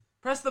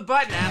Press the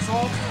button,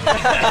 asshole.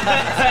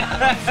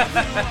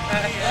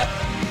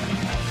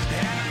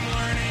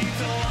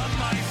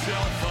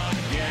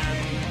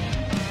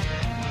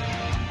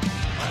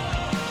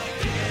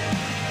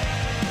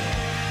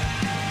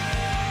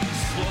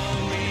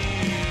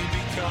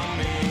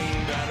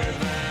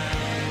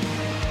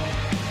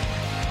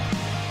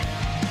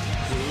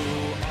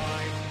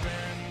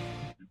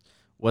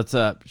 What's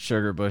up,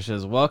 Sugar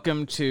Bushes?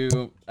 Welcome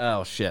to...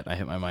 Oh, shit, I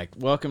hit my mic.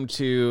 Welcome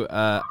to...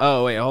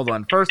 Oh, wait, hold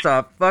on. First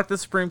off, fuck the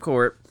Supreme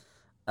Court.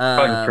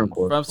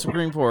 From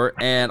Supreme Court.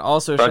 And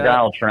also... Fuck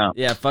Donald Trump.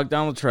 Yeah, fuck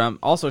Donald Trump.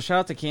 Also, shout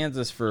out to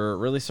Kansas for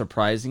really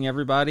surprising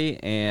everybody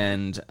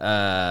and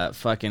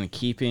fucking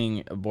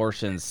keeping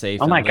abortions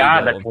safe. Oh, my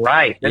God, that's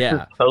right. This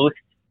is post...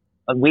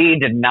 We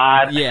did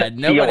not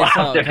nobody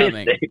saw it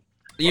coming.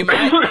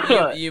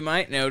 You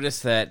might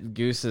notice that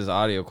Goose's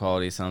audio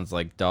quality sounds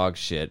like dog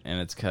shit,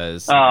 and it's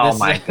because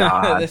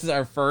this is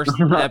our first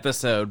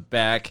episode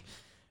back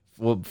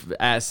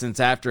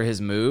since after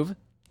his move.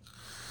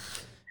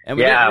 And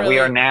we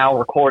are now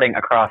recording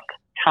across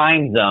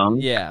time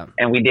zones. Yeah,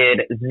 and we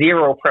did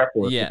zero prep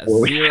work. Yeah,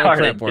 zero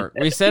prep work.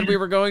 We said we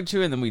were going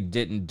to, and then we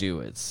didn't do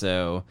it.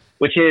 So,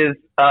 which is,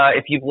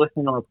 if you've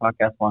listened to the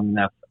podcast long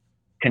enough,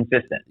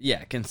 consistent.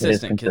 Yeah,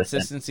 consistent.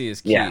 Consistency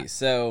is key. Yeah.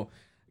 So.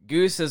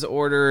 Goose has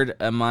ordered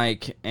a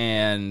mic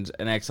and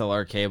an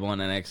XLR cable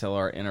and an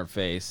XLR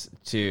interface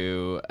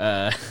to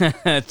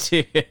he's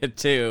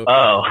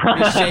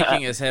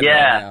shaking his head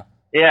right now.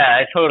 Yeah,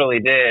 I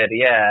totally did.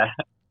 Yeah.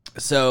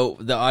 So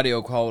the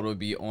audio quality will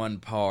be on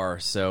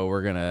par. So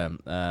we're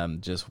gonna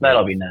just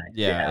that'll be nice.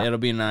 Yeah, it'll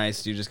be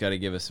nice. You just got to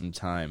give us some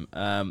time.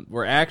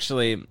 We're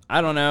actually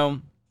I don't know.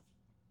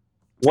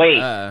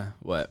 Wait.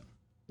 What?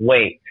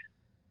 Wait.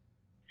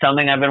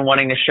 Something I've been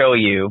wanting to show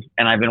you,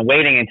 and I've been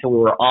waiting until we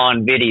were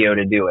on video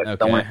to do it. Okay.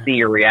 So I want to see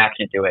your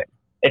reaction to it.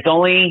 It's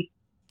only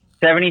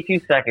 72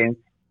 seconds,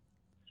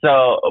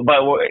 so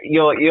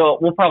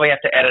we'll probably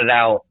have to edit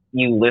out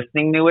you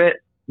listening to it.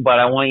 But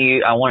I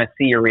want to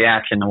see your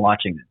reaction to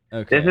watching it.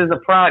 Okay. This is a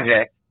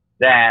project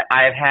that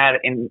I've had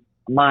in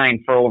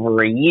mind for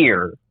over a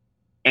year,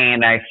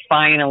 and I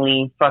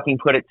finally fucking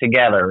put it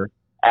together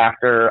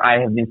after I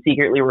have been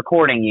secretly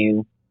recording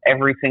you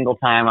every single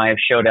time I have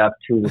showed up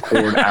to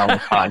record our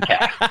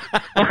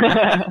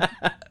podcast.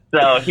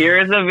 So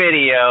here's a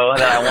video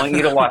that I want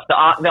you to watch.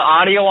 The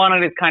audio on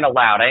it is kind of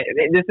loud.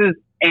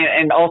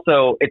 And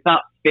also it's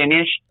not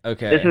finished.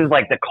 Okay. This is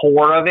like the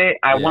core of it.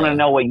 I want to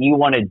know what you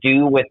want to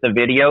do with the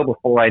video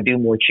before I do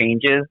more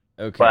changes.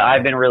 Okay. But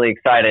I've been really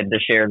excited to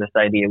share this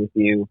idea with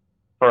you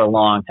for a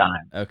long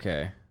time.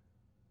 Okay.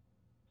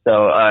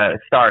 So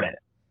start it.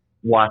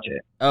 Watch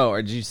it. Oh,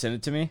 or did you send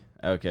it to me?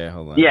 Okay,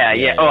 hold on.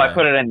 Yeah. Oh, I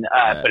put it in.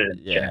 Put it in.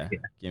 Yeah.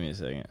 Chat. Give me a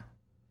second.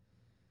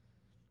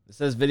 It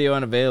says video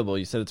unavailable.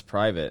 You said it's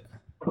private.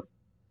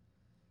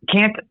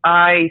 Can't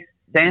I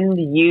send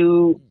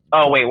you?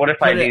 Oh wait, what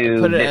if I do?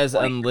 Put it as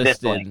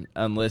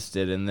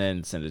unlisted, and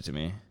then send it to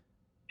me.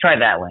 Try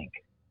that link.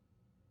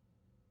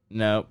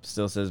 Nope,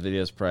 still says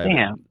video's private.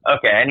 Damn.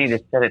 Okay, I need to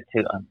set it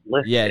to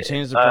unlisted. Yeah,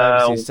 change the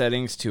privacy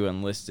settings to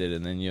unlisted,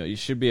 and then you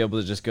should be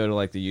able to just go to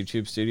like the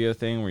YouTube Studio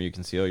thing where you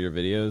can see all your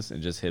videos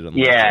and just hit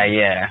unlisted.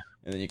 Yeah.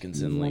 And then you can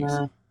send links.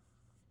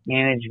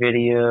 Manage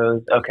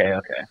videos. Okay.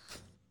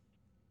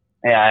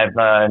 Yeah,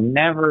 I've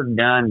never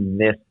done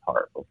this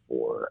part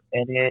before.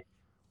 Edit.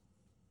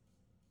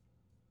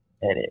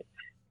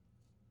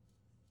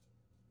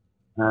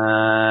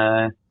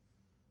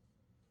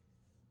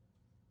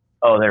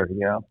 Oh, there we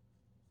go.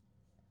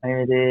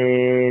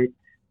 Edit.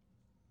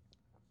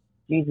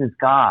 Jesus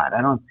God,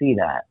 I don't see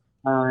that.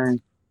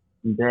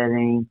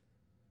 Embedding.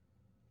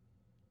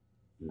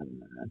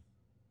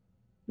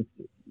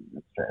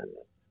 Let's try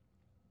this.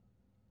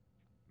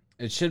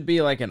 It should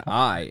be like an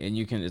eye, and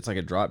it's like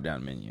a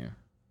drop-down menu.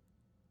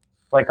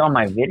 Like on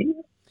my video?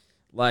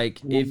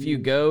 Like if you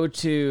go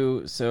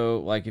to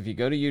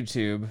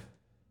YouTube,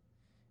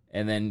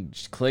 and then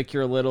just click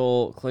your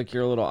little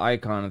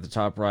icon at the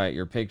top right,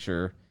 your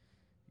picture.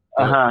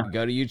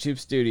 Go to YouTube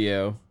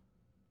Studio.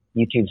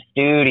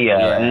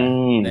 Yeah,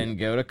 then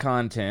go to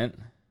content,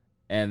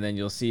 and then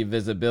you'll see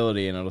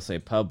visibility, and it'll say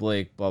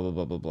public, blah, blah,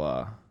 blah, blah,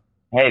 blah.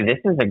 Hey, this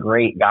is a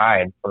great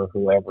guide for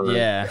whoever.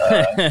 Yeah.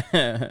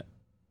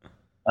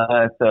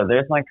 So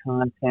there's my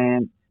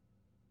content.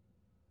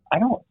 I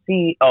don't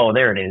see... Oh,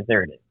 there it is.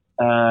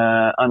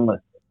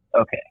 Unlisted.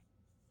 Okay.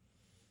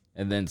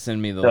 And then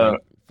send me the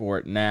link for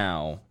it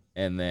now,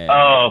 and then...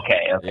 Oh,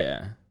 okay.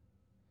 Yeah.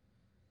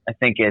 I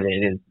think it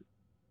is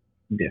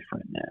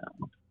different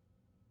now.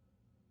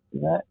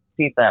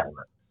 See if that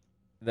works.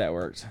 That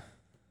worked.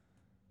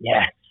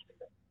 Yes.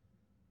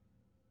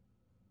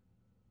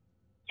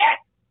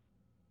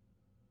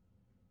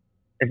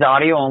 Is the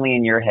audio only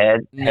in your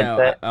headset?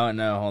 No. Oh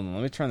no, hold on.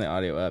 Let me turn the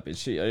audio up.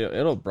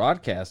 It'll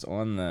broadcast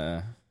on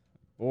the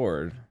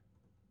board.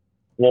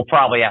 We'll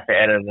probably have to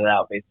edit it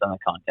out based on the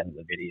content of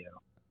the video.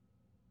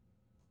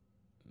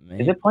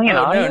 Maybe. Is it playing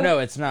audio? No,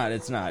 it's not.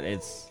 It's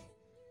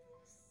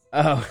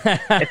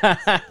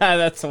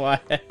that's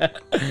why.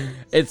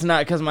 It's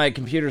not because my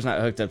computer's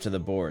not hooked up to the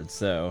board,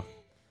 so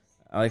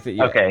I like that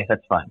you. Okay,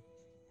 that's fine.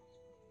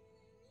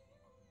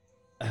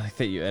 I like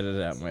that you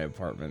edited out my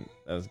apartment.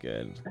 That was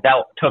good.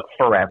 That took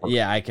forever.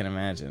 Yeah, I can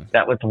imagine.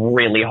 That was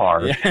really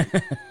hard.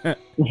 Yeah.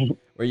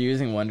 Were you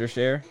using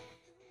Wondershare?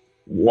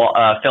 Well,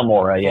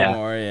 Filmora, yeah.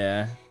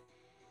 Filmora,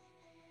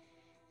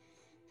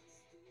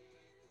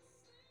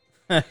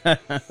 yeah. It's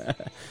a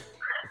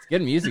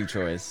good music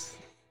choice.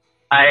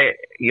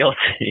 You'll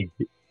see.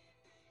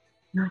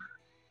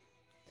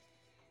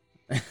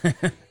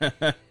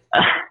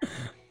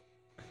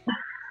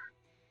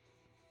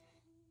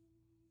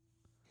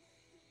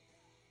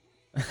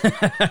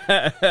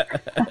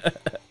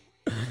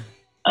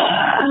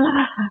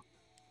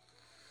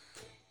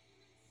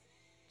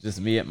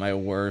 Just me at my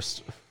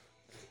worst.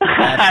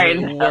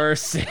 Absolute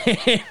worst.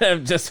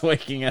 I'm just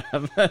waking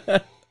up.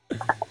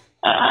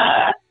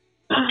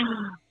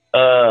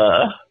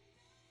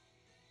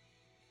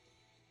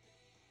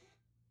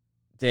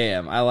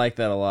 Damn, I like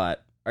that a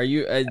lot. Are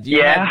you? Do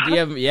you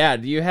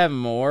have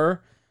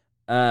more?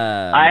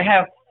 I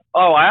have.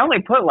 Oh, I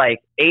only put like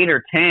 8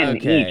 or 10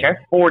 each. I have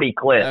 40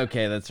 clips.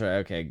 Okay, that's right.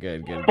 Okay,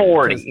 good.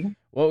 40.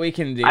 What we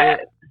can do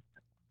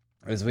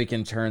is we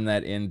can turn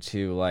that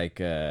into like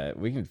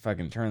we can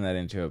fucking turn that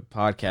into a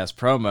podcast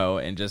promo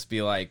and just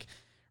be like,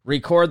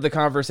 record the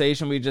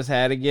conversation we just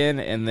had again,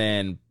 and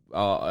then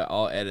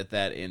I'll edit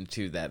that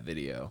into that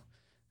video.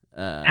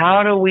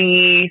 How do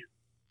we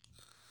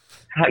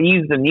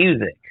use the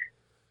music?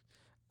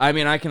 I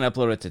mean, I can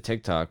upload it to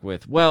TikTok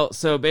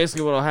so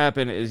basically what'll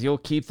happen is you'll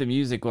keep the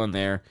music on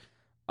there.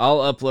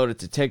 I'll upload it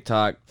to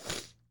TikTok,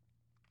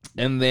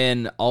 and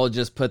then I'll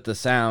just put the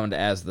sound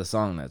as the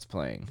song that's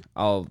playing.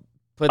 I'll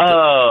put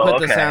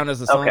the sound as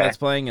the song that's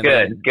playing, and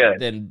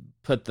then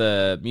put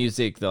the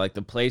music,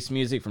 the place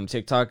music from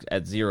TikTok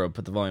at 0,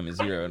 put the volume at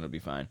 0, and it'll be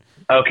fine.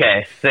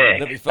 Okay,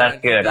 sick. That's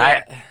good.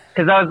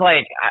 Because I was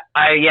like,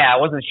 I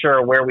wasn't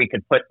sure where we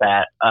could put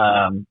that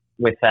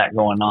with that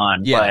going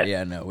on. Yeah, but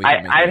no.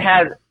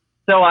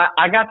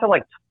 I got to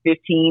like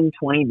 15,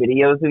 20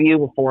 videos of you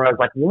before I was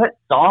like, what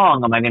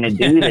song am I going to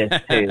do this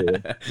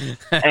to?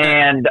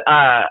 And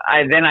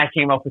I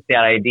came up with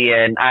that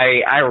idea, and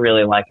I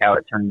really like how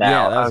it turned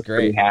out. I was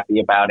great. Pretty happy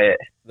about it.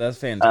 That's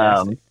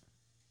fantastic.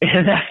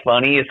 Isn't that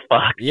funny as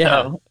fuck?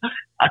 Yeah. So,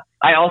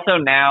 I also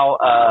now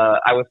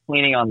I was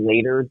planning on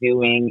later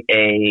doing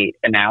a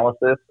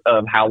analysis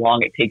of how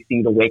long it takes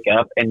you to wake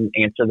up and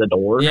answer the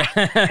door. Yeah.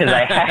 Because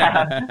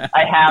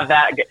I have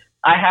that.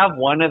 I have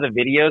one of the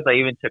videos I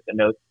even took the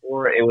notes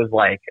for. It was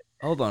like,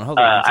 hold on. Hold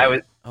on.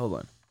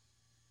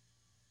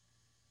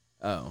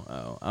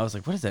 Oh, I was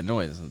like, what is that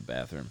noise in the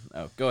bathroom?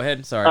 Oh, go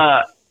ahead. Sorry.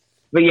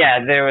 But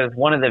yeah, there was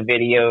one of the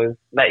videos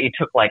that you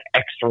took like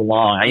extra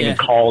long. I even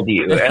called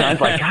you, and I was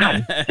like,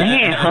 God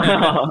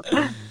damn.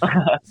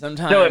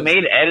 Sometimes, so it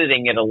made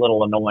editing it a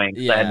little annoying.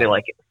 So I had to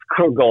like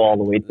go all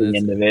the way to the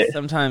end of it.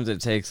 Sometimes it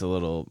takes a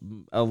little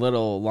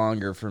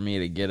longer for me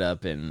to get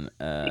up and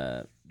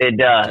it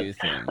does. Do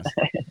things.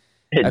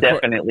 It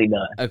definitely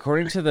does.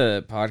 According to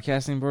the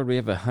podcasting board, we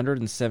have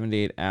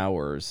 178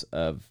 hours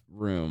of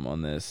room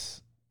on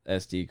this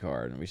SD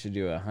card, and we should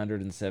do a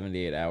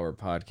 178-hour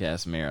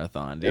podcast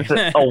marathon. Dude.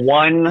 It's a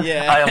one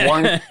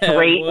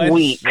straight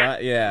week.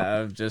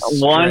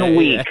 Just one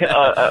week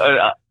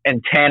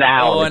and 10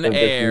 hours on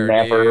air,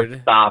 never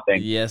dude.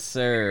 Stopping. Yes,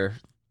 sir.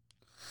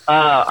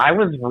 I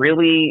was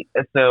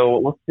so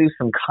let's do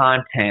some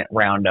content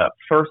roundup.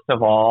 First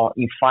of all,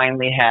 you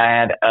finally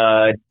had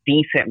a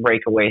decent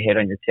breakaway hit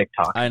on your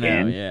TikTok. I know,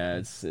 again.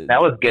 Yeah.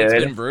 That was good.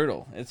 It's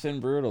been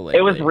brutal lately.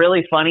 It was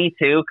really funny,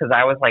 too, because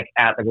I was, like,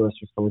 at the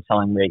grocery store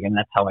telling Reagan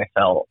that's how I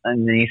felt.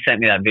 And then he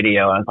sent me that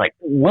video, and I was like,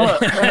 look.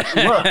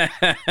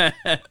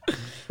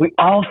 We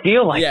all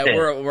feel like this.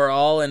 Yeah, we're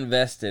all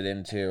invested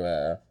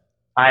into...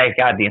 I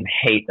goddamn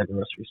hate the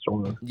grocery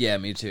store. Yeah,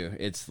 me too.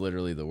 It's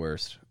literally the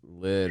worst.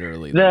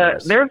 Literally the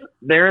worst.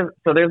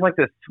 There's like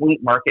this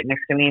sweet market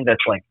next to me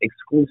that's like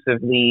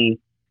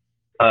exclusively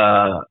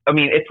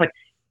it's like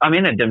I'm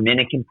in a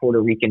Dominican Puerto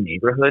Rican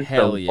neighborhood.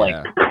 Hell so it's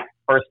like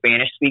for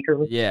Spanish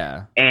speakers.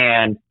 Yeah.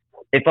 And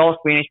it's all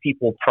Spanish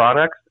people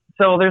products.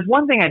 So there's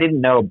one thing I didn't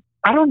know.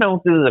 I don't know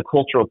if this is a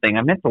cultural thing.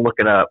 I meant to look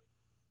it up.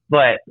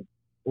 But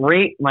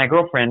my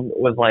girlfriend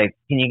was like,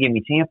 can you give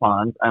me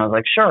tampons? And I was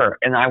like, sure.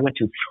 And I went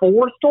to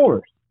 4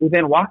 stores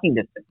within walking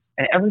distance,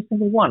 and every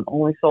single one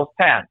only sells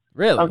pads.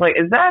 Really? I was like,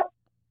 is that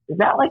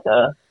like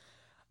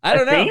I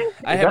don't know. Thing?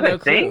 I have no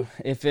clue.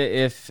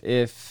 If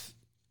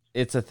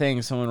it's a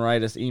thing, someone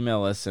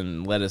email us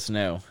and let us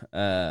know.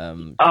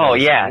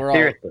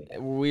 Seriously.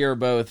 We are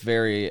both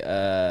very,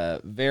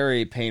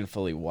 very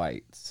painfully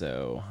white.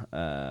 So,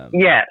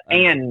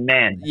 and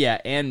men.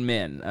 Yeah, and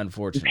men,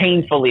 unfortunately.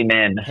 Painfully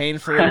men.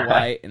 Painfully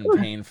white and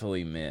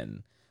painfully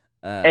men.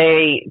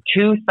 A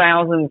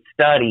 2000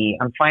 study,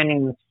 I'm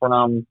finding this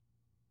from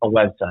a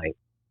website.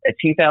 A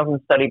 2000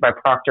 study by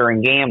Procter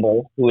 &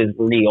 Gamble, who is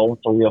real,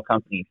 it's a real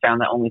company, found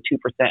that only 2%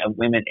 of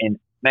women in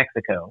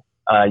Mexico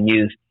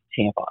use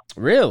tampons.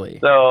 Really?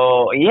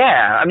 So,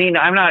 yeah. I mean,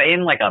 I'm not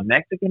in like a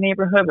Mexican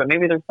neighborhood, but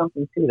maybe there's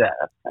something to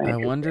that. I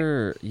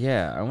wonder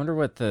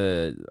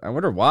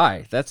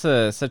why. That's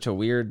such a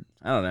weird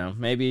I don't know.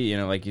 Maybe,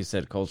 like you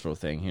said, cultural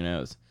thing. Who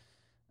knows?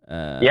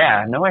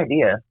 Yeah, no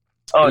idea.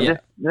 Oh, yeah.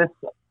 This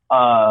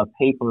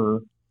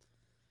paper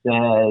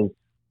says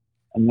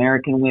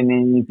American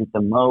women use it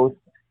the most.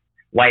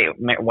 White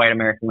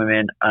American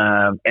women,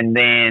 and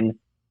then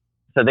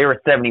so they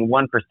were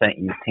 71%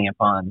 use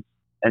tampons,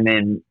 and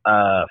then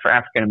for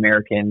African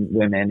American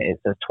women it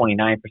says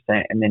 29%,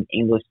 and then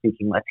English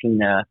speaking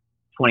Latina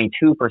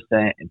 22%,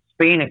 and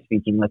Spanish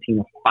speaking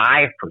Latina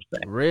 5%.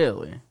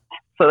 Really?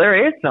 So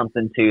there is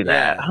something to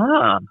that,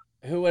 huh?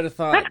 Who would have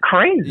thought? That's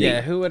crazy.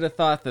 Yeah, who would have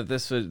thought that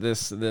this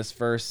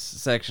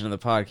first section of the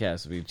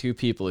podcast would be two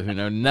people who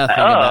know nothing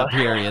about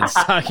periods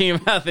talking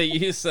about the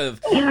use of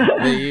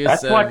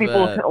That's why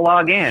people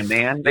log in,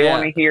 man. They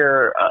want to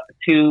hear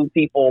two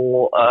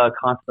people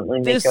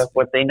constantly make up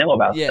what they know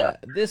about stuff.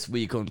 This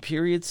week on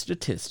period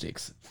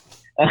statistics.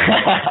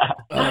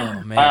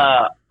 Oh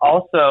man.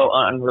 Also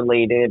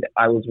unrelated,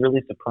 I was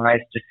really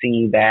surprised to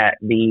see that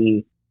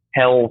the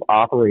Hell's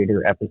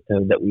Operator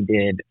episode that we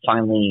did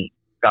finally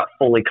got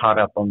fully caught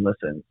up on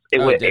listens. It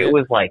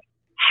was like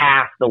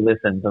half the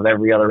listens of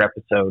every other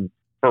episode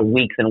for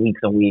weeks and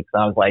weeks and weeks.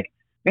 I was like,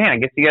 man, I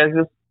guess you guys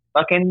just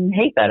fucking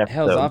hate that episode.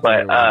 Hell's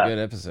Operator was a good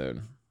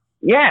episode.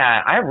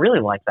 Yeah, I really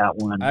like that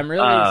one. I'm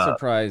really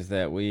surprised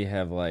that we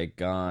have we've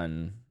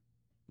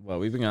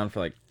been gone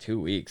for 2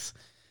 weeks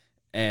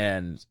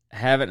and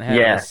haven't had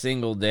a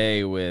single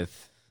day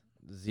with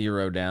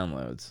 0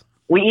 downloads.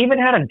 We even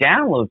had a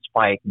download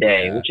spike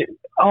day, which is,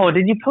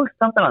 did you post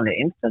something on the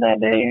Insta that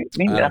day?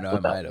 Maybe that's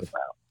what that was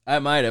about. I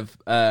might have.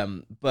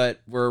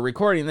 But we're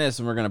recording this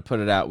and we're going to put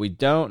it out. We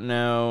don't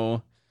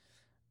know.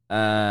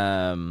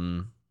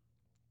 Don't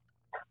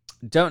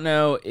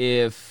know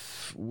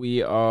if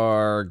we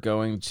are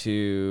going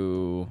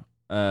to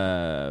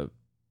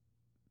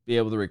be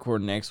able to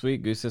record next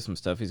week. Goose has some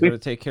stuff he's going to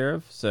take care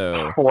of.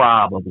 So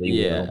probably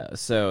will.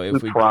 So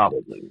if we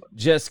probably will.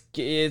 Just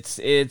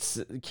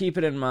it's keep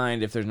it in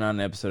mind, if there's not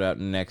an episode out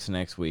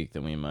next week,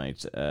 then we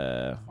might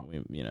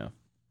we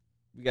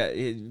got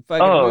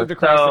moved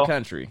across the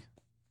country.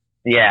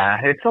 Yeah,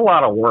 it's a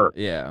lot of work.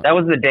 Yeah, that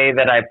was the day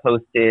that I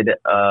posted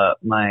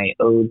my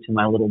ode to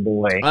my little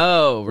boy.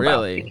 Oh,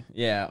 really?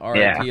 Yeah,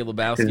 R.I.P.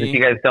 Lebowski. Because if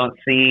you guys don't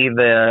see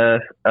the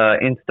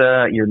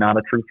Insta, you're not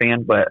a true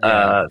fan. But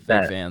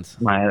fans.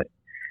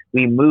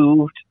 We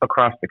moved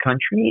across the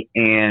country,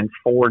 and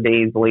 4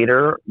 days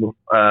later,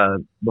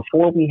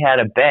 before we had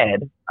a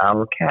bed,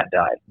 our cat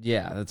died.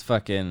 Yeah, that's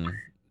fucking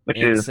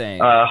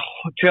insane.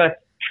 Just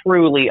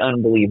truly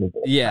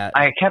unbelievable. Yeah,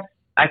 I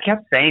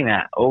kept saying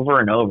that over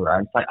and over. I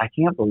was like, I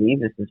can't believe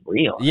this is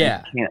real.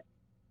 Yeah.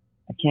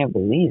 I can't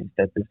believe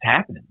that this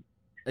happened.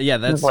 Yeah,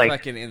 that's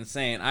fucking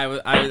insane. I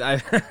was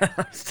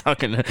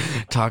talking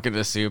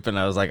to Soup, and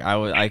I was like,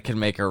 I could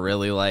make a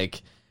really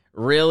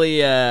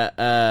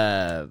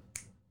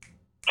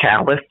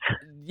callous.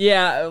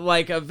 Yeah,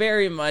 a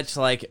very much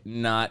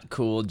not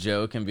cool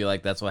joke, and be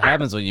like, that's what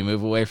happens when you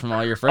move away from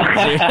all your friends.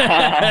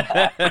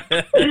 I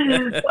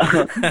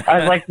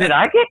was like, did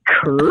I get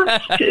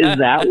cursed? Is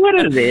that what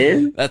it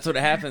is? That's what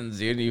happens,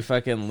 dude. You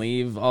fucking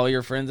leave all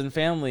your friends and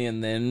family,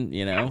 and then,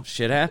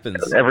 shit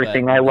happens.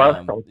 Everything I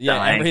love starts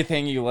dying.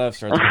 Everything you love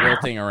starts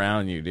wilting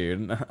around you,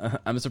 dude.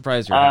 I'm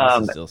surprised your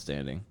house is still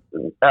standing.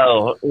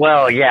 Oh,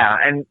 well, yeah.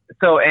 And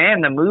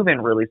the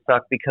move-in really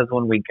sucked because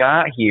when we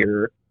got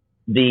here,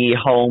 the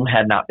home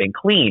had not been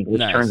cleaned,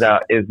 which turns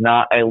out is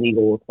not a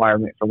legal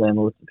requirement for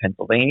landlords in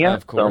Pennsylvania.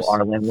 Of course. So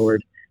our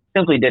landlord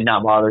simply did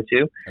not bother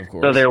to. Of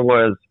course. So there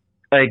was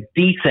a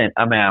decent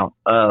amount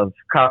of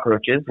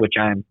cockroaches, which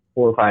I'm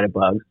horrified of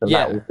bugs. So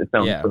that was its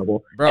own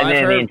trouble. Bro, and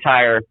then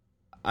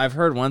I've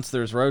heard once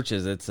there's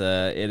roaches, it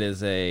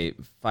is a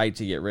fight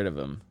to get rid of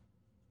them.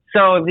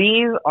 So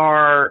these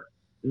are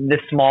the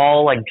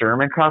small,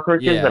 German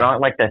cockroaches that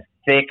aren't the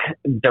thick,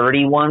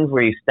 dirty ones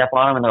where you step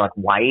on them and they're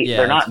white. Yeah,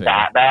 they're not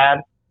that bad.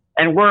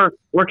 And we're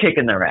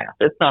kicking their ass.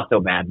 It's not so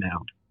bad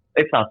now.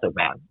 It's not so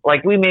bad.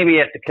 We maybe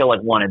have to kill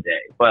one a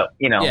day, but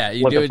you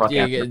do what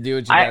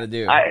you gotta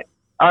do. I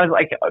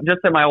was just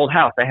at my old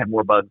house, I had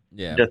more bugs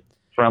just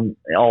from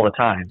all the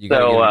time. You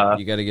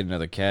gotta get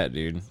another cat,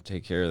 dude.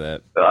 Take care of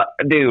that.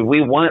 Dude,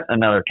 we want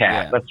another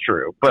cat. That's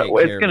true. But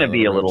it's going to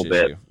be a little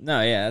bit.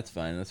 No, yeah, that's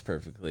fine. That's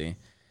perfectly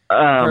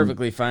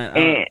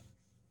fine.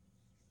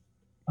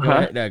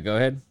 Go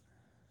ahead.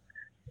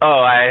 Oh,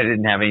 I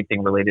didn't have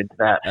anything related to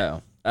that.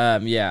 Oh. I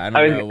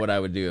don't know what I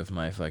would do if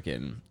my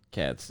fucking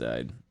cats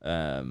died.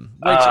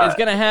 Which is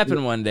going to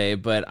happen one day,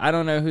 but I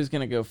don't know who's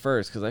going to go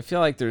first, because I feel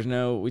like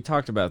we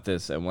talked about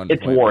this at one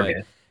point. It's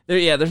Wargis.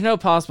 There's no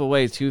possible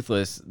way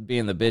Toothless,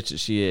 being the bitch that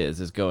she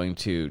is going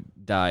to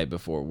die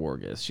before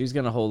Wargis. She's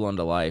going to hold on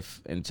to life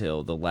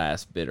until the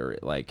last bitter,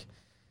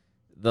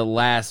 the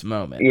last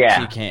moment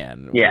she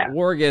can. Yeah.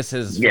 Wargis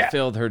has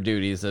fulfilled her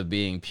duties of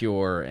being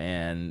pure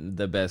and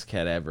the best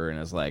cat ever, and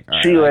is like,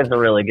 she was a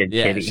really good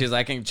kitty. She's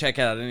like, I can check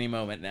out at any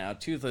moment now.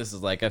 Toothless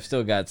is like, I've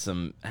still got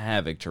some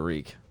havoc to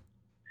wreak.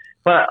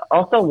 But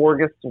also,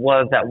 Wargis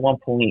was at one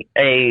point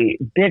a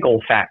big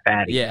old fat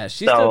fatty. Yeah,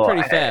 she's still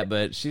pretty fat,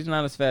 but she's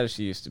not as fat as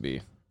she used to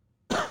be.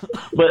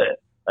 But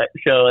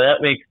So that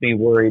makes me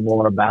worry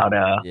more about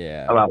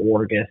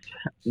Wargus.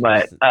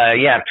 But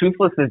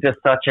Toothless is just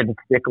such a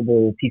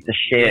despicable piece of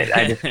shit.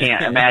 I just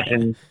can't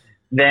imagine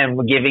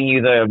them giving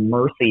you the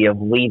mercy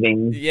of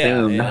leaving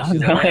soon. Yeah,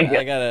 like,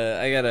 I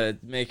gotta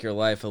make your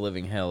life a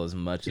living hell as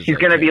much as she's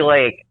gonna be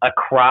like a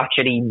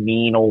crotchety,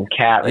 mean old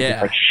cat that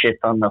just like shits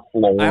on the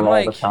floor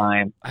all the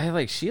time.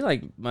 She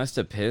must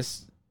have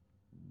pissed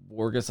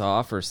Wargus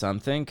off or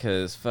something,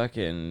 because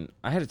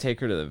I had to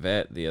take her to the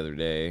vet the other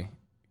day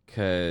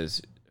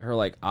because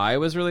her eye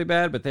was really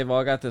bad, but they've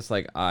all got this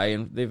eye,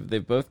 and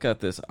they've both got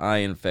this eye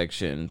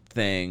infection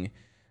thing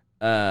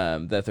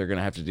that they're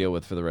gonna have to deal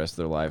with for the rest of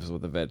their lives, is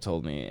what the vet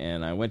told me.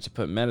 And I went to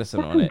put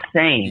medicine on it.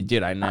 Insane,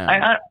 dude. I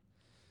know.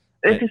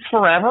 This is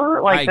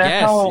forever. I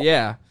guess.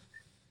 Yeah.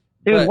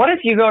 Dude, what if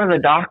you go to the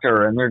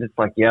doctor and they're just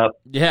like, "Yep,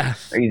 yeah,"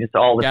 or you just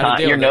all the time,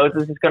 your nose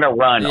is just gonna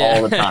run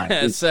all the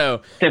time.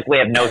 So simply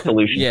have no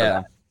solution. For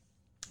that.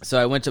 So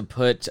I went to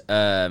put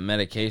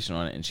medication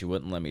on it, and she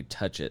wouldn't let me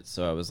touch it.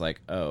 So I was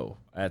like, "Oh,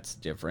 that's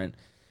different."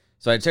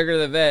 So I took her to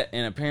the vet,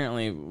 and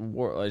apparently, I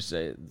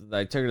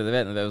took her to the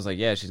vet, and the vet was like,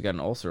 "Yeah, she's got an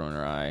ulcer on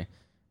her eye."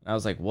 And I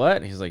was like, "What?"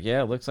 And he's like,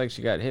 "Yeah, it looks like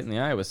she got hit in the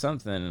eye with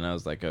something." And I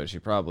was like, "Oh, she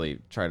probably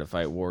tried to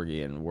fight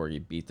Wargie, and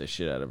Wargie beat the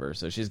shit out of her."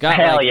 So she's got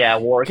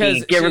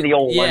Wargie, give her the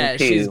old one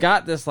too. She's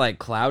got this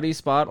cloudy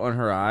spot on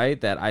her eye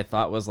that I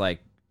thought was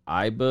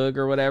eye bug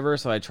or whatever.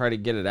 So I tried to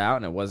get it out,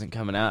 and it wasn't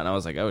coming out. And I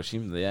was like, "Oh,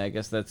 I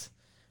guess that's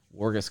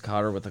Wargus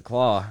caught her with a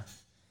claw."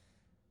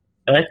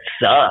 That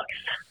sucks.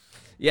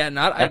 Yeah,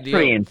 not That's ideal.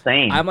 Pretty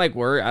insane. I'm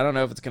worried. I don't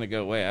know if it's gonna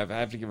go away. I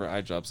have to give her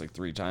eye drops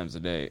 3 times a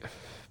day.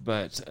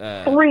 But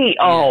 3?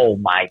 Oh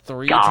my God.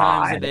 3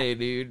 times a day,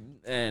 dude.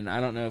 And I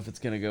don't know if it's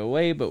gonna go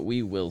away, but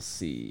we will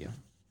see.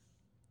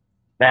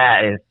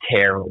 That is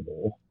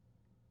terrible.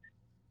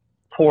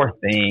 Poor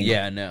thing.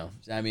 Yeah, no.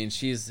 I mean,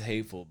 she's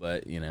hateful,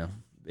 but I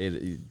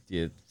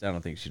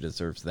don't think she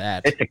deserves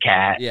that. It's a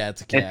cat. Yeah,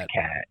 it's a cat. It's a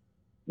cat.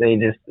 They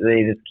just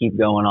keep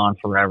going on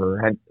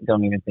forever. I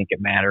don't even think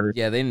it matters.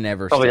 Yeah, they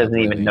never probably doesn't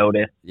even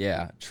notice.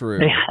 Yeah,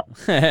 true.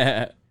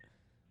 Yeah.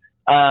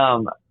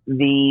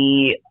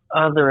 The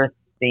other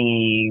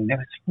thing, there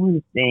was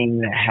one thing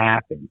that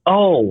happened.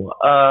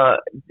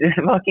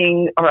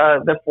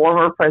 The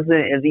former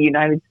president of the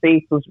United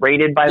States was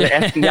raided by the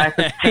FBI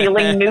for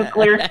stealing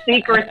nuclear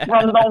secrets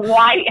from the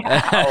White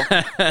House.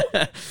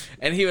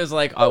 And he was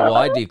like, "Oh, well,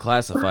 I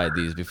declassified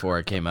these before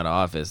I came out of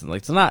office." And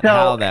it's not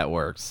how that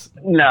works.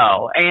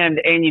 No, and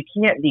you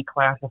can't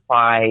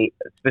declassify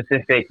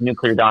specific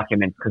nuclear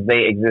documents because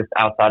they exist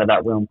outside of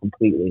that realm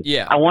completely.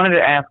 Yeah. I wanted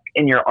to ask,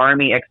 in your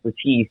Army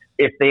expertise,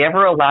 if they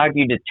ever allowed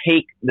you to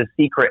take the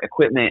secret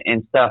equipment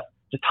and stuff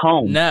just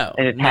home. No.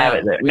 And just have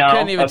it there. We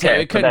couldn't even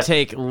we couldn't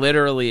take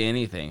literally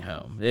anything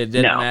home. It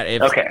didn't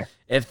matter.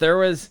 If there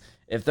was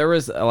let's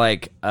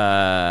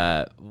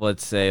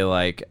say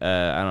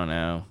I don't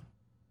know,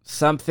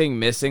 something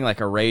missing,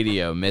 like a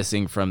radio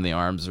missing from the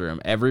arms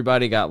room,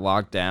 everybody got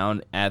locked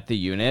down at the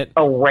unit.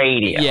 A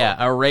radio. Yeah,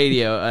 a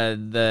radio.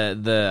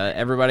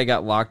 Everybody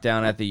got locked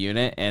down at the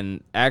unit,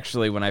 and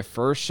actually when I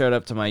first showed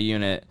up to my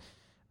unit,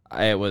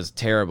 it was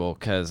terrible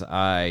because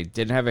I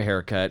didn't have a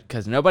haircut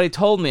because nobody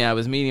told me I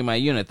was meeting my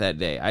unit that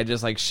day. I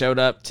just showed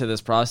up to this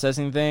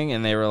processing thing,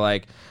 and they were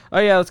like, "Oh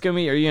yeah, let's go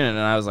meet your unit." And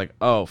I was like,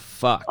 "Oh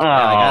fuck!" Oh,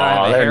 I don't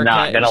have a they're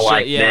not gonna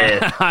like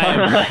this.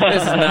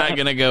 This is not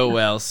gonna go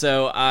well.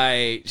 So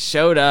I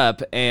showed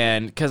up,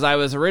 and because I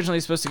was originally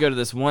supposed to go to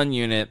this one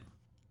unit,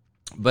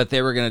 but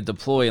they were gonna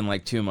deploy in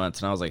 2 months,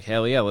 and I was like,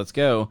 "Hell yeah, let's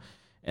go!"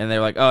 And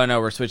they're like, "Oh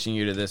no, we're switching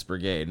you to this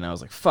brigade," and I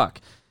was like,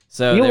 "Fuck."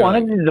 So you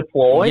wanted to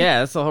deploy? Yeah,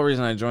 that's the whole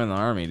reason I joined the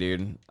Army,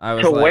 dude. I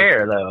was to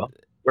where though?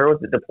 Where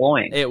was it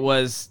deploying? It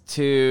was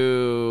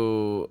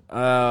to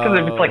because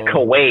if it's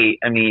Kuwait,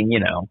 I mean,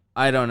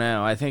 I don't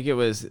know. I think it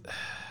was.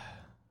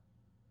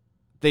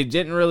 They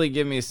didn't really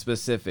give me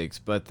specifics,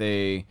 but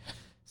they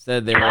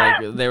said they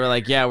were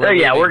like, yeah,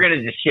 we're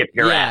gonna just ship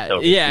your ass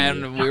over. Yeah,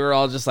 and we were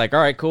all just like,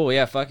 all right, cool,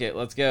 yeah, fuck it,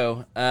 let's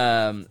go.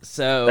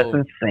 So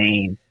that's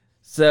insane.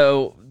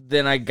 So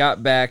then I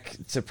got back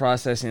to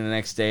processing the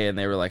next day, and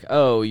they were like,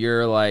 "Oh,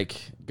 you're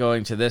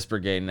going to this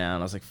brigade now."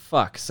 And I was like,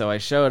 "Fuck!" So I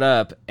showed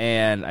up,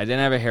 and I didn't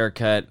have a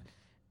haircut,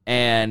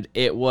 and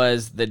it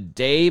was the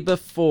day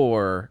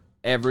before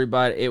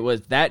everybody. It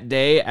was that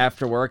day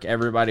after work.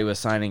 Everybody was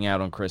signing out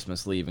on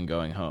Christmas leave and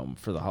going home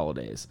for the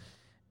holidays,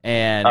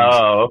 and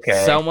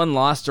someone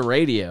lost a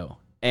radio,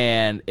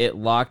 and it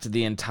locked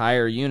the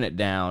entire unit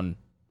down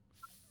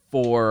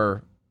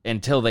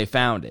until they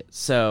found it.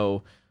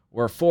 So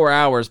we're 4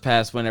 hours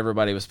past when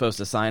everybody was supposed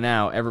to sign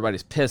out.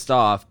 Everybody's pissed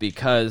off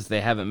because they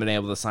haven't been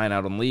able to sign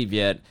out on leave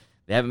yet.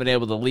 They haven't been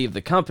able to leave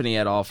the company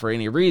at all for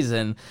any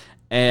reason.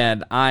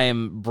 And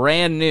I'm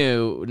brand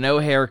new, no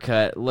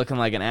haircut, looking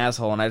like an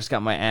asshole, and I just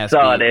got my ass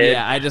beat.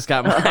 Yeah, I just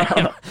got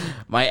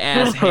my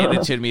ass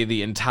handed to me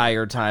the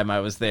entire time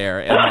I was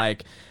there.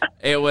 And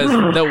it was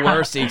the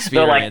worst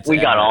experience. So we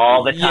got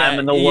all the time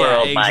in the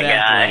world, exactly, my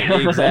guy.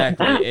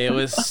 Exactly. It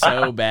was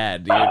so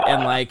bad, dude.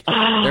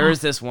 And there was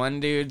this one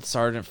dude,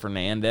 Sergeant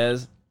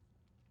Fernandez,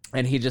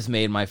 and he just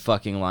made my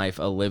fucking life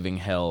a living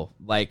hell.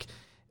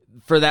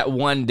 for that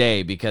one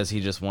day because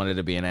he just wanted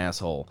to be an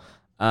asshole.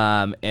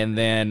 And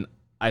then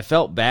I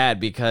felt bad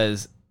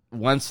because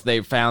once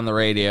they found the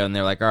radio and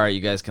they're like, all right, you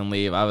guys can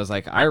leave. I was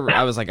like, I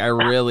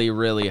really,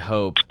 really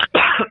hope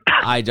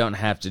I don't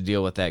have to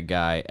deal with that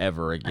guy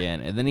ever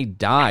again. And then he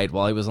died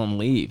while he was on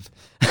leave.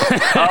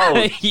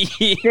 Oh,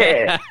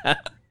 shit.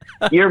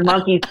 Your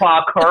monkey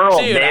paw curl,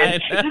 dude,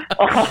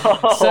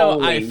 bitch.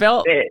 So I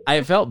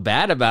felt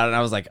bad about it. And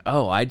I was like,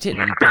 oh, I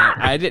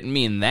didn't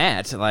mean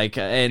that. Like,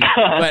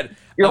 but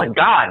you're like,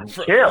 God,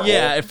 chill.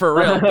 Yeah, for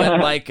real.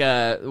 But like,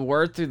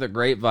 word through the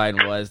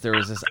grapevine was there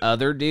was this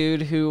other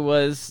dude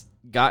who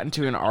got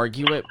into an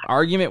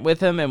argument with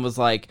him and was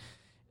like,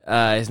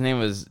 his name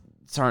was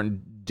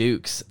Sergeant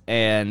Dukes,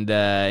 and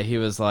he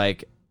was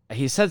like,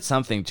 he said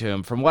something to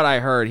him. From what I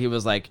heard, he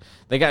was like,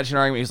 they got into an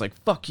argument. He was like,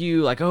 fuck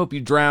you, like, I hope you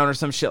drown or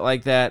some shit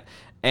like that.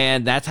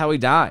 And that's how he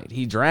died.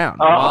 He drowned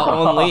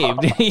while on leave.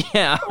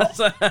 Yeah.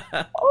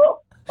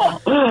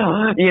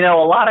 You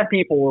know, a lot of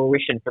people were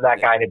wishing for that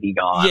guy to be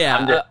gone. Yeah.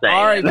 I'm just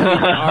saying.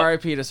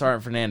 R.I.P. to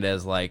Sergeant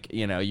Fernandez. Like,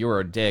 you know, you were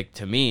a dick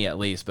to me, at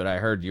least, but I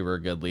heard you were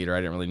a good leader. I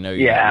didn't really know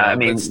you. Yeah, I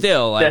mean, but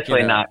still, like,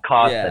 definitely not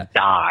cause to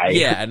die.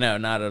 Yeah, no,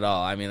 not at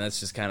all. I mean, that's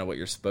just kind of what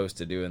you're supposed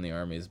to do in the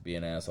Army, is be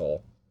an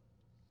asshole.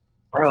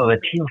 Bro,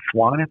 the Teal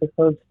Swan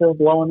episode's still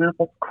blowing up.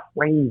 That's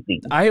crazy.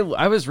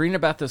 I was reading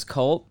about this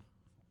cult,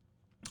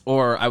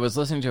 or I was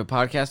listening to a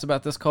podcast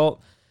about this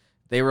cult.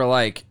 They were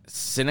like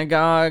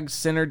synagogue,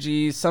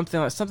 synergy,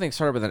 something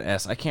started with an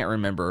S. I can't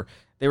remember.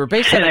 They were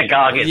based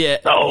synagogue is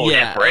so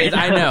different.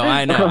 I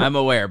know, I'm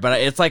aware, but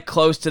it's like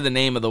close to the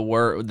name of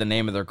the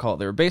name of their cult.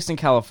 They were based in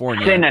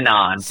California.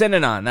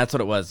 Synanon, that's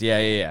what it was.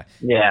 Yeah.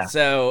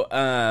 So,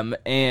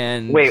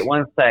 and wait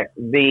 1 sec.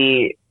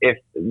 If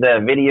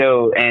the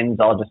video ends,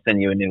 I'll just send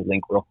you a new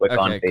link real quick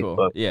on Facebook.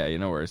 Cool. Yeah,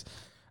 no worries.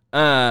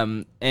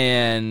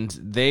 And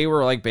they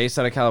were like based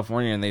out of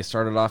California, and they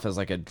started off as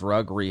like a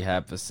drug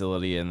rehab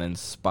facility, and then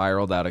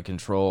spiraled out of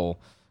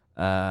control,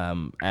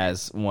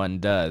 as one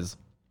does.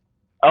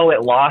 Oh,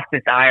 it lost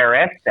its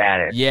IRS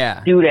status.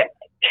 Yeah. Due to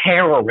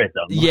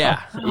terrorism.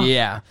 Yeah.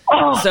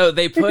 Oh, so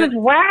they put. This is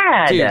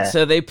rad. Dude,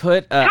 so they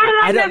put.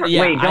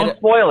 Wait, don't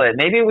spoil it.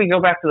 Maybe we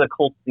go back to the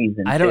cult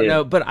season. I don't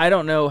know, but I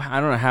don't know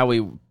how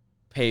we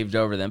paved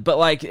over them. But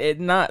like, I've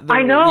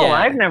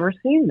never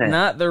seen this.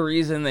 Not the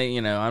reason that,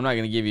 you know, I'm not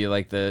going to give you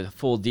like the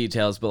full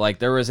details, but like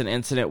there was an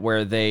incident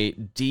where they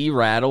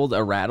de-rattled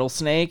a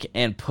rattlesnake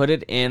and put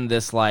it in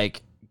this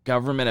like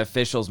government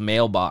official's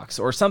mailbox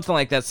or something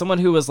like that. Someone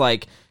who was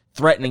like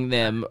threatening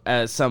them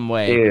some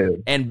way.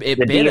 Dude, and it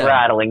the bit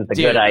de-rattling's a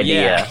good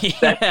idea. Yeah.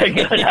 That's a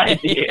good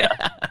idea.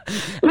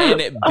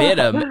 And it bit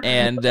him,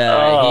 and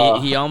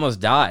he almost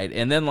died.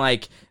 And then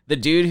like the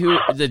dude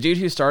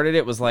who started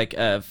it was like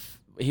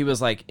he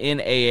was like in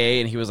AA,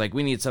 and he was like,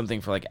 we need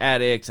something for like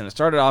addicts, and it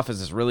started off as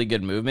this really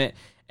good movement,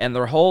 and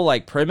their whole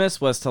like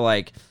premise was to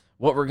like,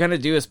 what we're gonna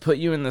do is put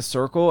you in the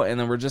circle, and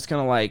then we're just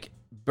gonna like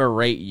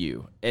berate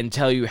you and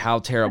tell you how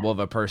terrible of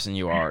a person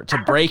you are, to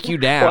break you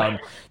down,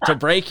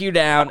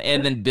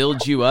 and then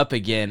build you up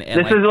again.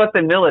 And this is what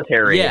the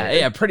military is.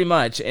 Yeah, pretty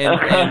much.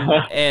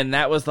 And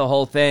that was the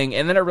whole thing.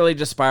 And then it really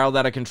just spiraled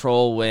out of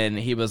control when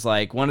he was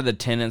like, one of the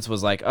tenants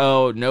was like,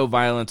 oh, no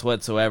violence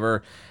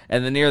whatsoever.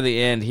 And then near the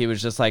end, he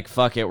was just like,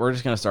 fuck it, we're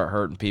just going to start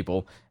hurting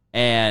people.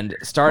 And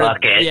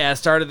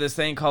started this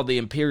thing called the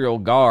Imperial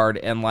Guard,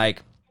 and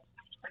like,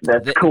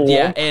 that's cool.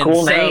 Yeah, and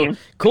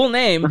cool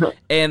name.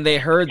 And they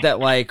heard that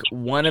like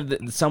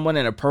someone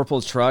in a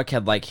purple truck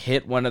had like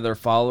hit one of their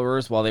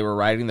followers while they were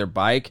riding their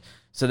bike.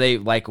 So they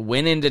like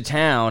went into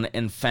town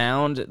and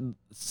found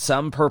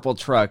some purple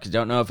truck.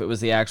 Don't know if it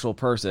was the actual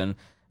person.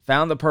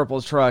 Found the purple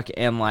truck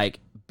and like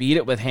beat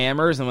it with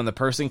hammers. And when the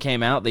person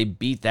came out, they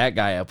beat that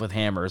guy up with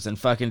hammers and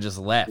fucking just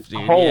left,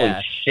 dude. Holy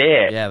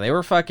shit. Yeah, they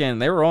were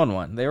on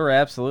one. They were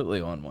absolutely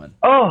on one.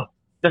 Oh,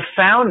 the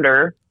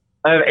founder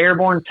of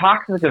Airborne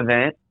Toxic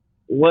Event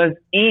was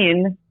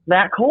in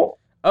that cult.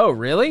 Oh,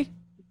 really?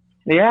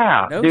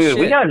 Yeah. No dude, shit.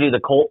 We gotta do the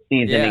cult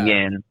season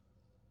again.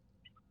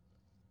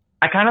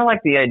 I kind of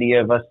like the idea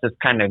of us just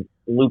kind of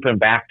looping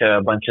back to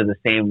a bunch of the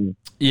same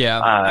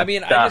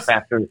stuff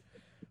after.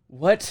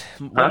 What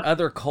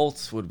other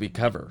cults would we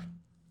cover?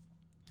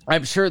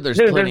 I'm sure there's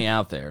plenty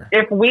out there.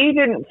 If we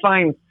didn't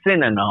find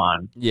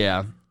Synanon,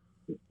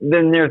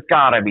 then there's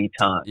gotta be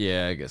tons.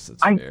 Yeah, I guess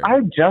that's fair.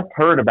 I just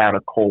heard about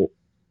a cult.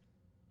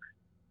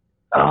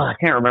 Oh, I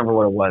can't remember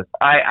what it was.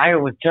 I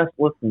was just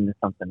listening to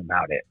something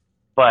about it.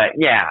 But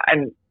yeah,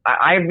 and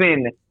I've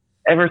been,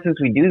 ever since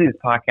we do these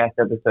podcast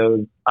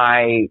episodes,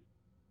 I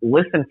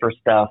listen for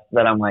stuff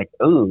that I'm like,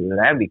 ooh,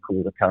 that'd be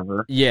cool to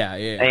cover. Yeah.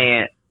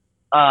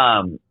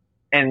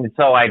 And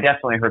so I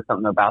definitely heard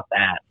something about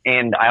that.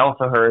 And I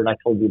also heard, I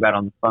told you about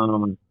on the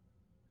phone,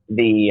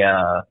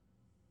 the,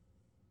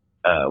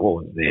 what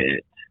was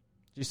it? Did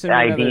you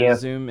send me a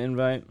Zoom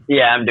invite?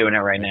 Yeah, I'm doing it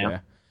right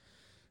now.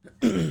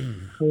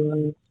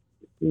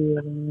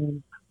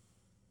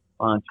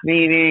 Launch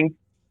meeting.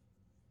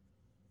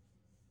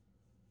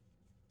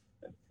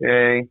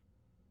 Okay.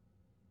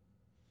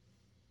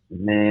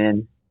 And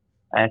then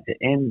I have to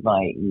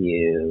invite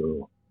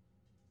you.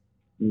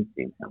 me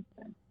see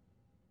something.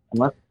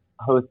 Unless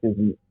host is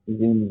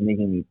Zoom is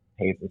making me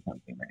pay for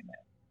something right now.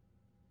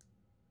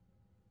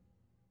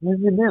 What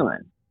is it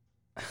doing?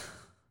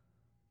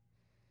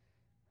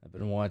 I've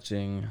been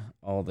watching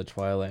all the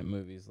Twilight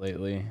movies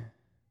lately.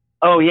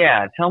 Oh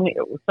yeah, tell me.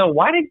 So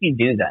why did you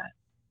do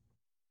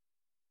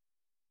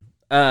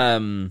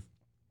that?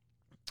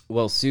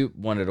 Well, Soup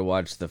wanted to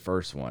watch the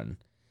first one,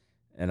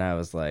 and I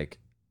was like,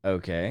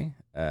 okay,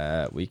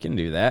 we can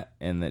do that.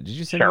 And did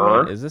you send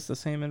me? Is this the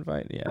same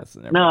invite? Yes.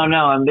 Yeah, no,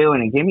 I'm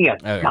doing it. Give me a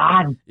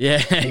God.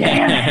 Yeah.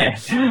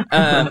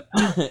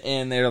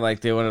 And they're like,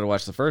 they wanted to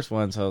watch the first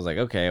one, so I was like,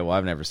 okay, well,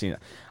 I've never seen it.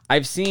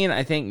 I've seen,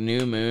 I think,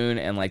 New Moon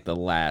and like the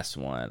last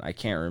one. I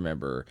can't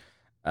remember.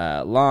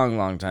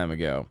 Long time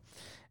ago.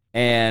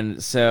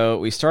 And so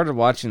we started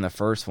watching the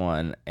first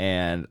one,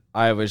 and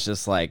I was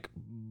just like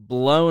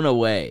blown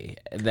away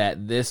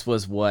that this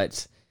was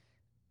what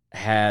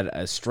had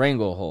a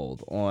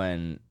stranglehold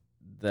on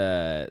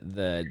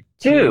the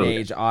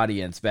teenage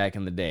audience back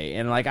in the day.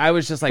 And like I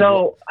was just like,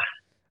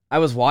 I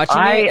was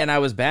watching it and I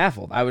was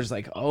baffled. I was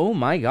like, oh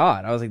my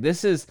God. I was like,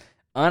 this is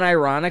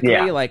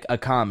unironically like a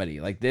comedy.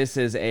 Like this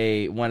is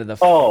one of the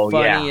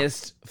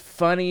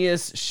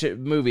funniest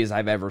movies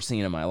I've ever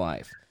seen in my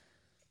life.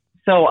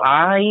 So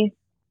I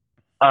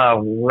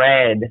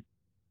read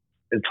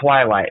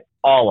Twilight,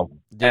 all of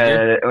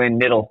them, in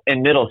middle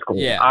school.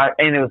 Yeah.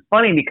 And it was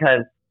funny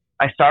because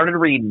I started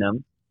reading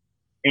them,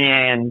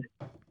 and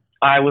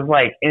I was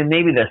like, in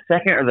maybe the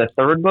second or the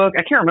third book,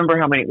 I can't remember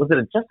how many. Was it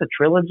just a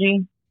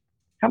trilogy?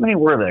 How many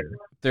were there?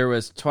 There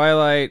was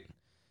Twilight.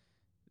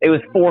 It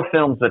was 4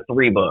 films but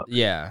 3 books.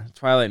 Yeah,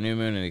 Twilight, New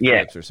Moon, and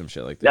Eclipse or some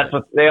shit like that. That's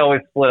what they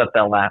always split up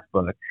that last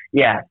book.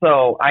 Yeah,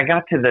 so I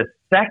got to the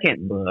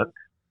second book,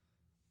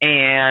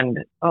 and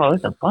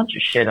there's a bunch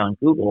of shit on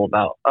Google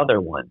about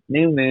other ones.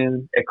 New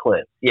Moon,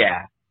 Eclipse,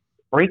 yeah.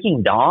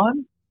 Breaking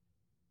Dawn?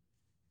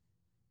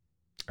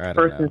 I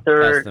don't know. And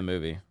third. That's the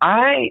movie.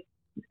 I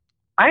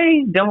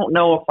don't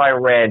know if I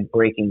read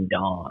Breaking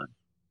Dawn.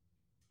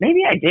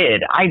 Maybe I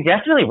did. I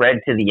definitely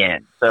read to the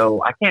end,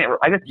 so I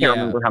just can't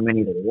remember how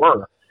many there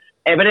were.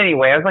 But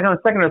anyway, I was like on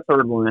the second or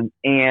third one,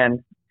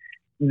 and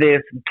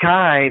this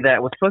guy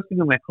that was supposed to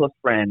be my close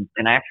friend,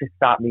 and I actually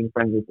stopped being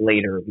friends with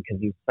later because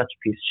he was such a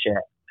piece of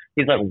shit.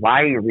 He's like,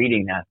 why are you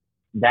reading that?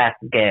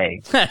 That's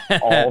gay.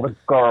 All the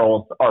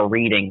girls are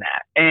reading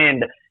that.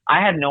 And I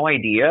had no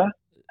idea.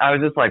 I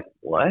was just like,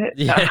 what?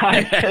 Yeah.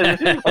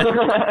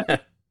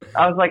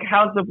 I was like,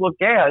 how's the book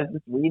gay? I was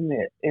just reading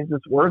it. It's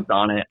just words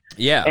on it.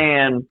 Yeah.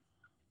 And,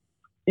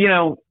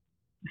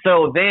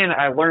 so then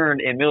I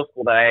learned in middle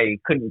school that I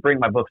couldn't bring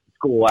my books to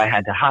school. I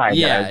had to hide.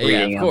 Yeah,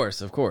 of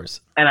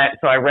course. And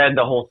so I read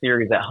the whole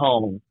series at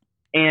home.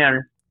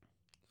 And,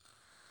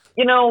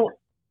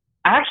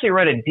 I actually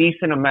read a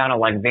decent amount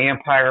of like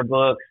vampire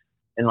books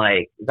and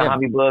like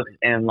zombie books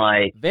and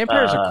like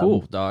vampires are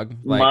cool, dog.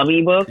 Like,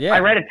 mummy books. Yeah. I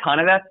read a ton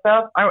of that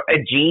stuff.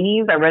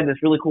 Genies. I read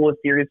this really cool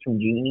series from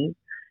Genies.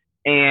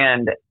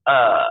 And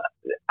I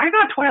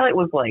thought Twilight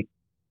was like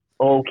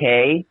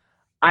okay.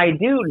 I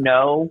do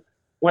know,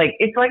 like,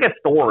 it's like a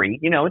story,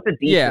 it's a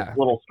decent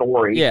little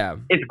story. Yeah.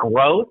 It's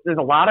gross. There's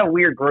a lot of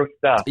weird, gross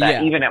stuff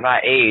that even at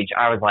my age,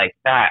 I was like,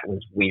 that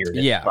was weird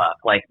as fuck.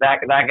 Like, that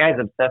guy's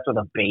obsessed with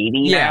a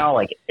baby now.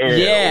 Like, ew.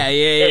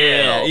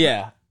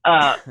 Yeah.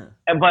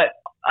 But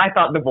I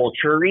thought the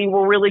Volturi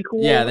were really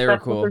cool. Yeah, they were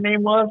cool. What their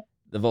name was.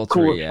 The Volturi,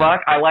 cool as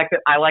fuck. I liked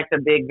it. I liked the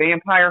big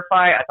vampire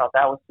fight. I thought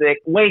that was sick.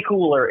 Way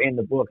cooler in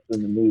the books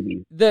than the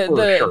movies.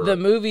 The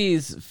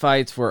movies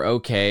fights were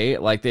okay.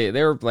 Like they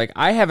were like,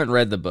 I haven't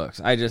read the books.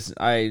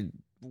 I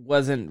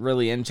wasn't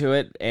really into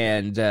it,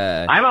 and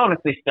I'm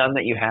honestly stunned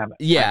that you haven't.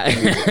 Yeah,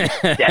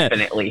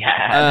 definitely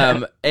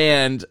have.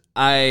 And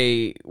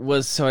I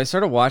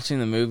started watching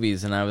the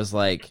movies, and I was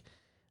like,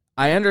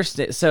 I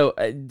understand. So,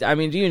 I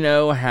mean, do you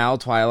know how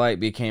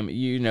Twilight became?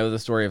 You know the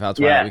story of how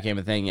Twilight became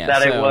a thing. Yeah,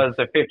 that it was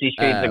the 50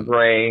 Shades of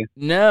Grey.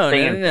 No.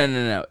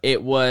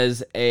 It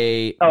was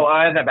a. Oh,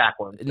 I had that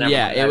backwards.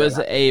 It was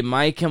a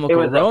My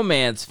Chemical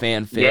Romance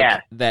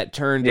fanfic that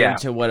turned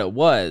into what it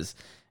was.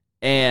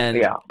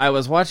 And I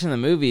was watching the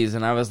movies,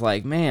 and I was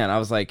like, man,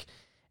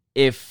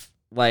 if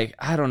like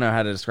I don't know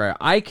how to describe it.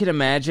 I could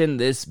imagine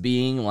this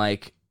being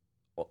like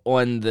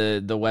on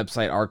the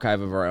website Archive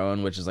of Our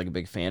Own, which is like a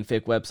big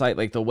fanfic website.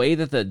 Like the way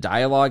that the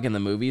dialogue in the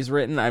movie's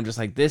written, I'm just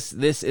like, this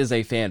is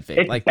a fanfic.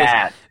 It's like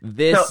bad.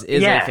 This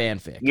is a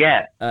fanfic.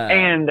 Yeah.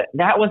 And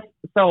that was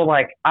so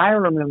like I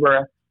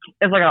remember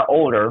as I got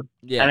older,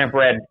 and I've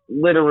read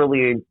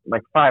literally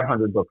like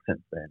 500 books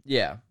since then.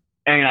 Yeah.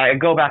 And I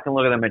go back and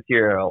look at the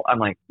material. I'm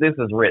like, this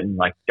is written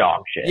like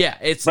dog shit. Yeah,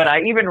 But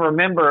I even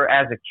remember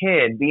as a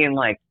kid being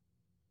like,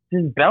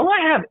 does Bella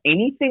have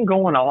anything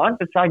going on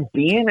besides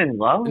being in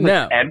love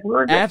with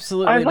Edward?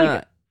 Absolutely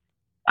not.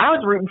 I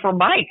was rooting for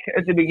Mike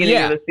at the beginning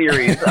of the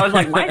series. I was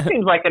like, Mike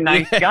seems like a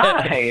nice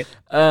guy.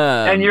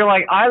 And you're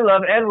like, I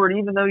love Edward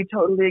even though he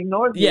totally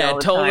ignores me all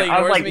the totally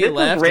time. ignores me,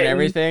 left and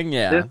everything.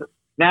 Yeah.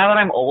 now that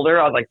I'm older,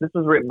 I was like, this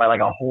was written by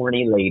like a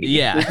horny lady.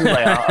 Yeah. This is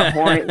like a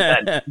horny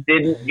that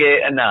didn't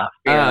get enough.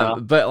 You know?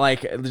 But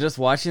like just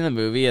watching the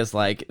movie is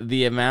like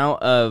the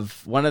amount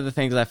of, one of the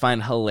things I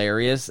find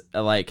hilarious,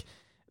 like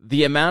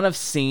the amount of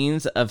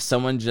scenes of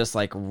someone just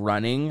like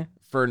running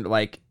for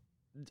like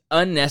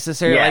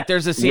unnecessary. Like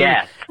there's a scene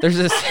there's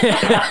a scene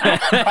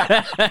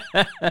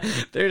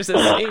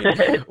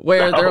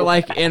where they're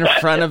like in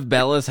front of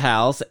Bella's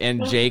house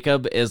and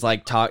Jacob is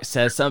like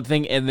says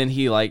something and then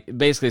he like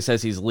basically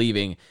says he's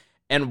leaving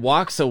and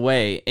walks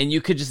away, and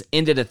you could just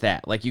end it at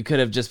that. Like you could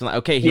have just been like,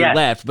 okay, he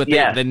left, but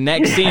the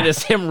next scene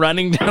is him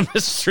running down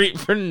the street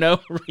for no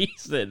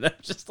reason. I'm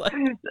just like,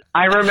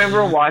 I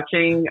remember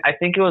watching, I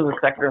think it was the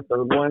second or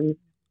third one,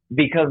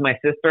 because my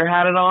sister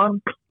had it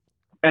on.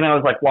 And I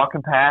was like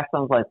walking past, I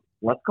was like,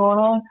 what's going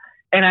on?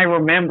 And I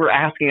remember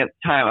asking at the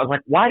time, I was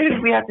like, why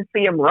did we have to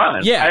see him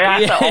run? Yeah. I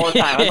asked that all the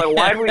time. I was like,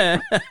 why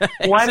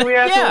do we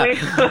have to wait?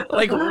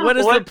 Like, what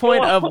is the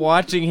point of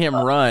watching him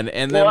run?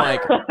 And then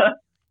like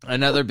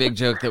another big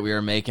joke that we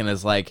were making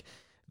is like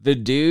the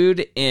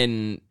dude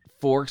in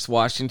Forks,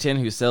 Washington,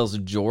 who sells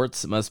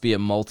jorts must be a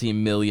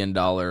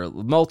multi-millionaire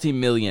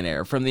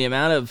from the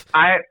amount of.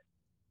 I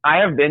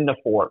have been to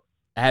Forks.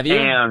 Have you?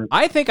 And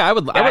I think I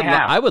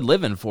would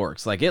live in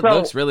Forks. Like it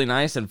looks really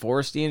nice and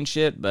foresty and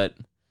shit, but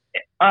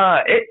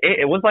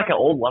it was like an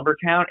old lumber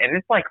town, and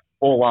it's like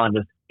full on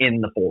just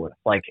in the forest.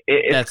 Like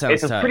it's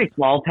a pretty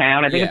small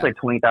town. I think it's like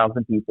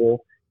 20,000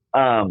 people.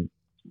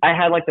 I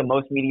had like the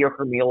most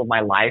mediocre meal of my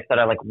life that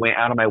I like went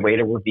out of my way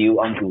to review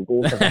on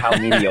Google because of how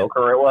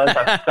mediocre it was.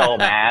 I'm so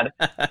mad.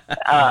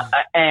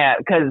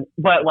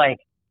 But like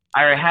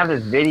I have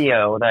this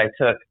video that I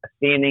took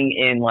standing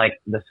in like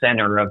the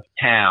center of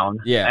town.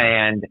 Yeah.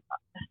 And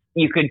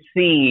you could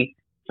see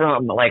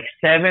from like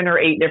 7 or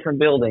 8 different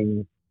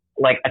buildings,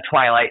 like a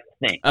Twilight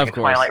thing, like a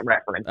Twilight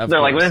reference.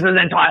 They're like, this is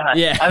in Twilight.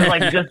 Yeah. I was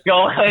like just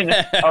going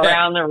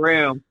around the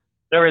room.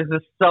 There was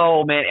just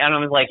so many, and I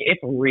was like,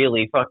 it's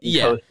really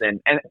fucking posting.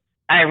 And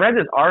I read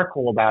this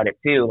article about it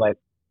too. Like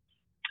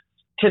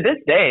to this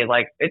day,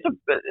 like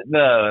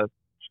the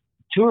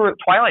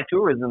Twilight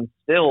tourism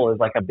still is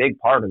like a big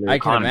part of it. I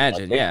can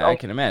imagine. Like, I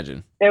can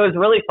imagine. It was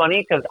really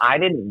funny because I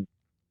had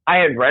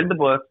read the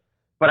book,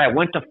 but I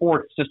went to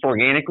Forks just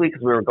organically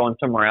because we were going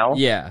somewhere else.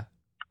 Yeah.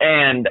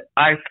 And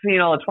I've seen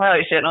all the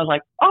Twilight shit, and I was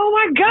like, oh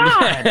my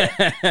God.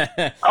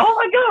 Oh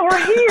my God,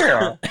 we're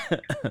here.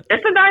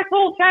 It's a nice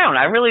little town.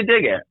 I really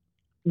dig it.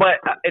 But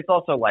it's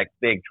also like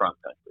big Trump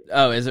country.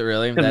 Oh, is it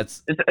really?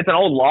 It's an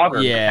old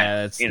logger.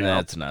 Yeah, that's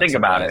not think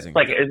about it. It's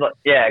like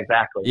yeah,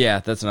 exactly.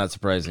 Yeah, that's not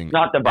surprising.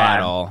 Not the vibe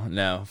at all.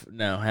 No,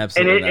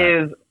 absolutely. And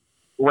it is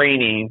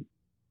raining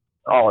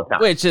all the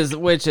time, which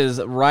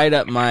is right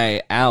up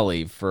my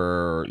alley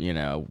for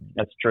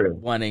That's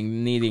true.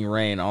 Needing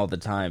rain all the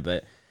time,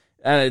 but.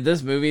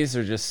 Those movies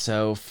are just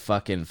so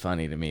fucking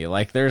funny to me.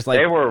 Like, there's like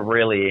they were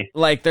really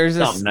like there's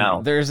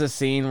a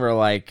scene where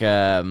like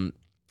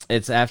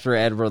it's after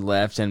Edward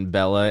left and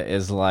Bella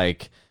is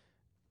like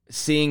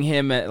seeing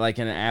him at like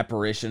an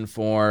apparition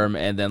form,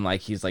 and then like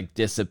he's like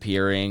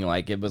disappearing.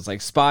 Like it was like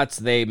spots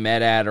they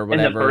met at or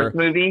whatever. In the first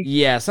movie,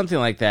 yeah, something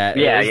like that.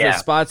 Yeah, the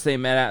spots they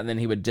met at, and then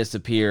he would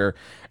disappear.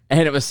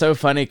 And it was so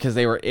funny because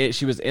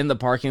she was in the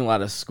parking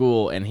lot of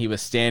school, and he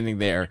was standing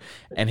there,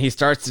 and he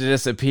starts to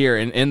disappear,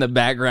 and in the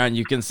background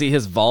you can see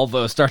his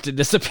Volvo start to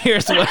disappear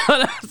as well.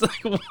 And I was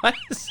like, why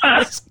is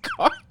this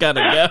car gotta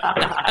go?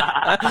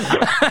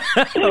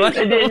 It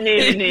didn't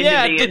even need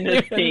to be in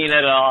this scene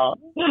at all.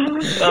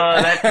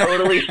 That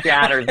totally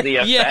shatters the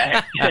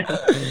effect.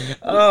 Yeah.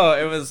 Oh,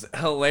 it was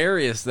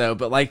hilarious though,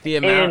 but like the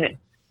amount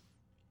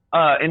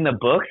in the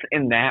books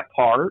in that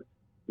part.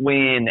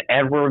 When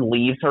Edward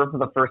leaves her for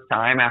the first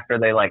time after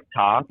they like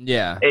talk,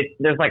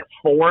 there's like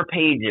 4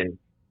 pages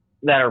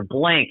that are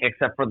blank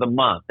except for the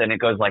month, and it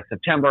goes like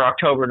September,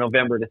 October,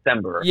 November,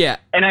 December. Yeah,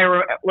 and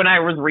when I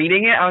was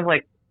reading it, I was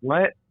like,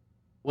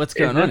 what's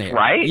going on here?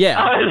 Right?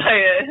 Yeah, I was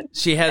like,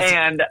 she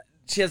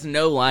has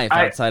no life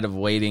outside of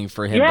waiting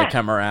for him to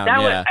come around.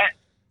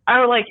 I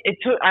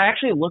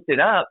actually looked it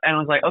up, and I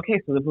was like,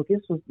 okay, so the book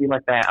is supposed to be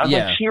like that. I was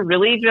like, she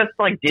really just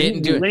like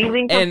didn't do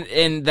anything.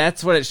 And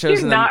that's what it shows.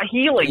 She's not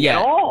healing at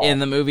all. In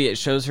the movie, it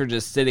shows her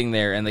just sitting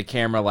there, and the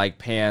camera like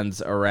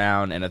pans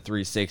around in a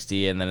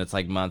 360, and then it's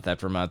like month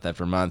after month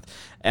after month,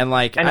 and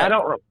like. And I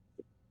don't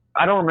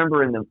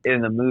remember in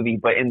the movie,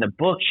 but in the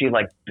book, she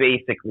like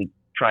basically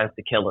tries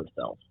to kill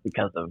herself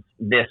because of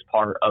this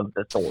part of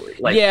the story.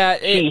 Like,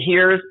 she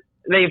hears.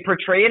 They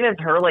portray it as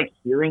her like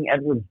hearing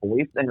Edward's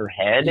voice in her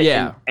head,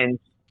 and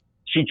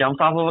she jumps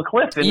off of a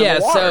cliff into the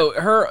water. So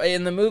her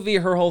in the movie,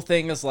 her whole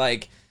thing is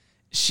like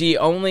she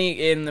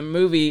only in the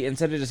movie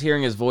instead of just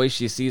hearing his voice,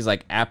 she sees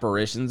like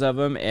apparitions of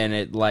him, and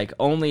it like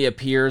only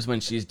appears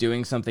when she's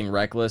doing something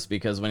reckless.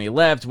 Because when he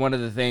left, one of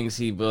the things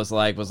he was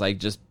like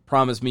just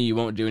promise me you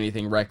won't do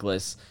anything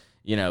reckless,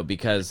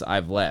 because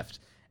I've left.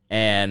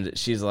 And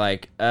she's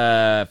like,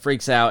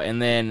 freaks out, and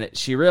then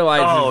she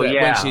realizes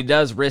that when she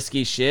does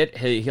risky shit,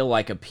 he'll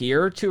like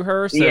appear to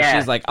her. So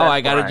she's like, I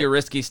gotta do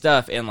risky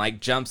stuff, and like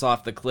jumps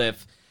off the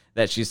cliff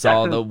that she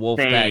saw the wolf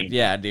pack.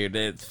 Yeah, dude,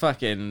 it's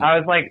fucking. I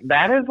was like,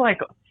 that is like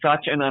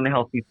such an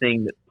unhealthy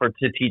thing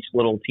to teach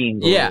little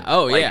teens. Yeah.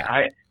 Oh, like,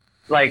 yeah.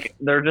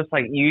 They're just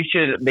like, you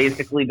should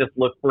basically just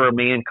look for a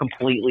man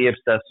completely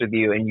obsessed with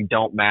you, and you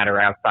don't matter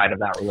outside of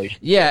that relationship.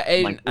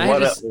 Yeah,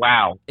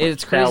 wow.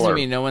 It's crazy to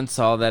me. No one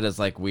saw that as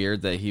like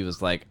weird that he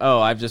was like, oh,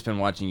 I've just been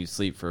watching you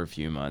sleep for a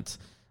few months.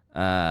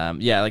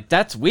 Yeah, like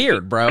that's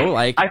weird, bro.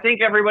 Like, I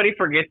think everybody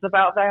forgets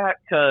about that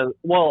because,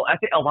 well, I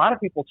think a lot of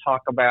people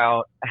talk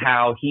about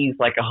how he's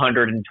like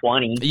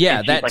 120.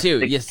 Yeah, that like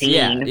too.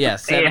 16. Yes, yeah,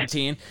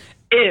 17.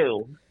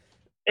 Ew.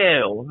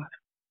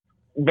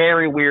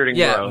 Very weird and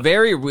gross. Yeah,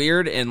 very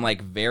weird and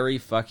like very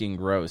fucking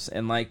gross.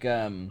 And like,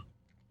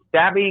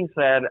 that being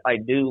said, I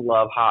do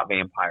love hot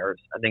vampires.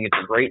 I think it's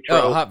a great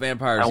trope. Oh, hot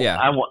vampires,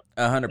 I want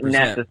 100%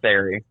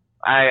 necessary.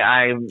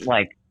 I'm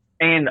like,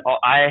 and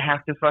I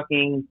have to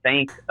fucking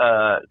thank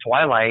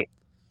Twilight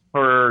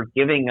for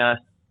giving us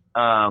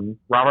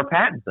Robert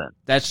Pattinson.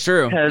 That's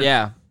true.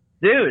 Yeah,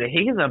 dude,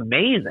 he's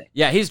amazing.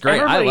 Yeah, he's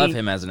great. I love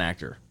him as an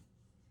actor.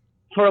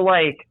 For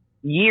like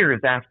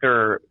years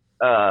after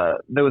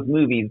those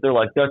movies, they're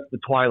like, that's the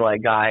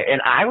Twilight guy,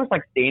 and I was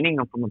like standing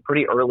him from a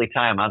pretty early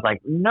time. I was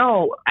like,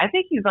 no, I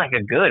think he's like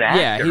a good actor.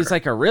 Yeah, he's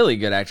like a really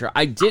good actor.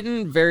 I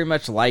didn't very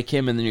much like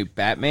him in the new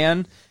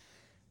Batman,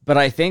 but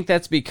I think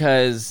that's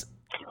because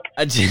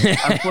I'm flipping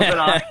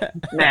off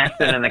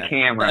Maston in the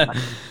camera.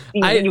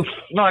 You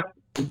fuck,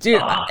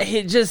 dude.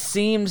 It just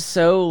seems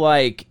so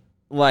like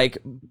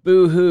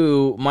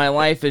boo-hoo, my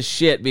life is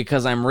shit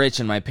because I'm rich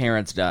and my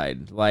parents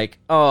died. Like,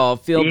 oh,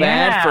 feel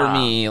bad for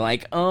me.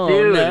 Like, oh,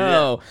 dude,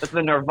 no. It's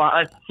the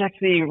Nirvana,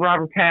 sexy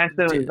Robert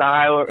Pattinson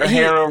with his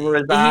hair over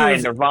his eye,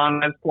 and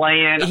Nirvana's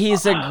playing.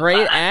 He's a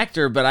great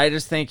actor, but I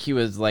just think he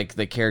was like,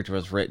 the character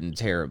was written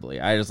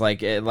terribly. I just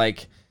like it.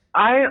 Like,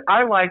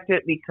 I liked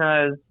it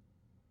because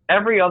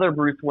every other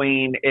Bruce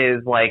Wayne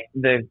is like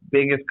the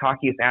biggest,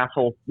 cockiest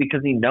asshole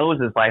because he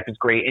knows his life is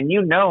great. And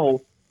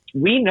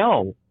we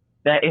know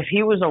that if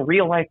he was a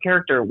real life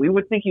character, we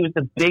would think he was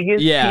the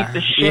biggest piece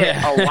of shit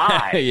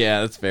alive.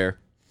 Yeah, that's fair.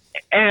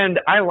 And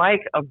I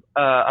like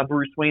a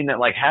Bruce Wayne that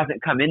like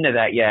hasn't come into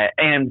that yet.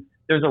 And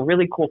there's a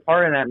really cool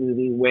part in that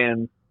movie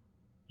when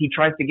he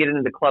tries to get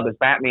into the club as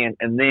Batman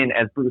and then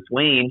as Bruce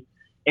Wayne,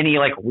 and he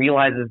like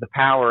realizes the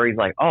power. He's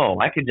like, oh,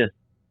 I could just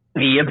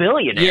be a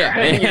billionaire.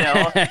 Yeah. You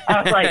know,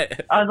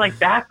 I was like,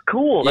 that's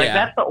cool. Like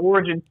that's the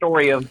origin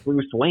story of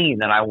Bruce Wayne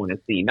that I want to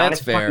see. Not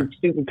his fucking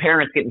stupid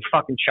parents getting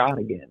fucking shot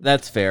again.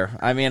 That's fair.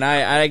 I mean,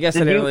 I guess I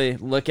didn't really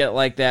look at it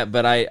like that,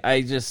 but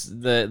I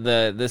just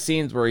the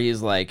scenes where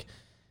he's like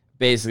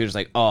basically just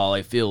like, all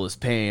I feel is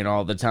pain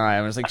all the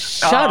time. It's like,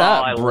 shut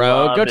up,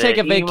 bro. Go take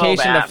a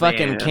vacation to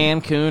fucking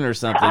Cancun or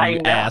something,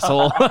 you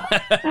asshole.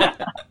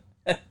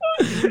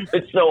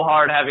 It's so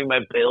hard having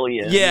my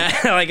billions. Yeah,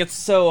 like it's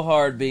so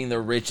hard being the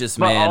richest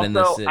man in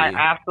the city. I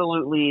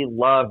absolutely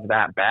loved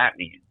that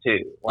Batman too.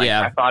 Like,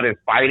 I thought his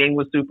fighting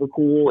was super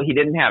cool. He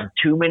didn't have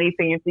too many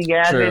fancy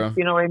gadgets. True.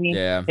 You know what I mean?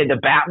 Yeah. And the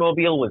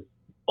Batmobile was,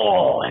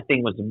 that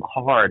thing was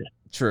hard.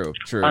 True.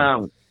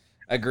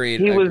 Agreed.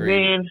 He was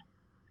in.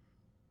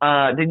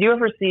 Did you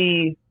ever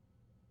see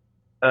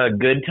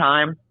Good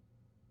Time?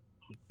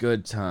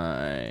 Good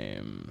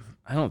Time.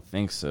 I don't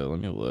think so. Let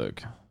me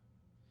look.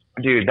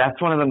 Dude, that's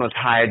one of the most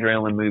high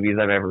adrenaline movies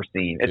I've ever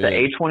seen. It's an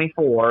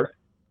A24,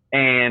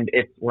 and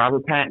it's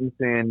Robert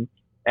Pattinson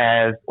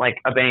as like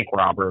a bank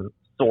robber,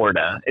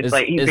 sorta. It's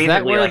like he's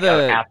basically like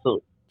an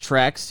absolute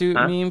tracksuit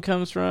meme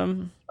comes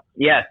from.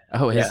 Yes.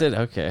 Oh, is it?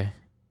 Okay.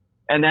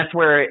 And that's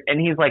where, and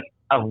he's like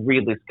a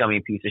really scummy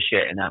piece of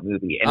shit in that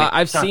movie. And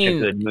it's such a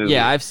good movie.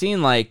 Yeah, I've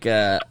seen like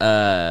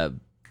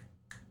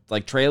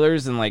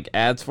trailers and like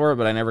ads for it,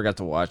 but I never got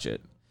to watch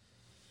it.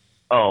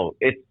 Oh,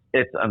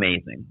 it's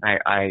amazing.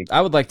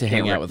 I would like to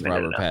hang out with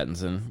Robert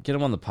Pattinson. Get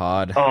him on the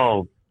pod.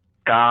 Oh,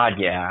 God,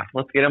 yeah.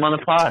 Let's get him on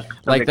the pod.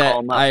 Like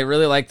that. I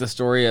really like the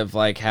story of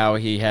like how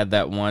he had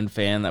that one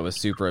fan that was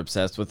super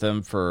obsessed with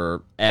him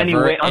forever. And he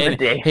went on a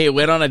date. He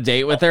went on a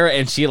date with her,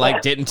 and she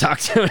like didn't talk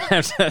to him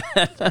after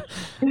that.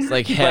 It's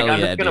like, hell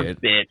yeah,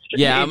 dude. Bitch.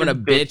 Yeah, I'm gonna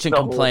bitch and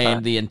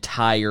complain the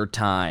entire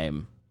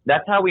time.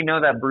 That's how we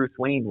know that Bruce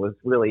Wayne was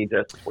really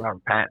just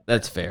Robert Pattinson.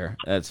 That's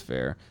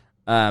fair.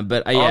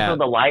 But also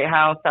The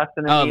Lighthouse. That's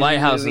an amazing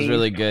Lighthouse movie. is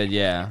really good.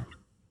 Yeah,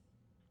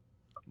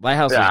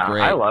 Lighthouse is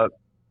great. I love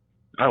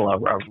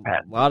Robert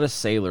Pattinson. A lot of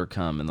sailor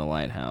cum in The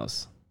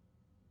Lighthouse.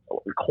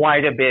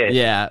 Quite a bit.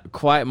 Yeah,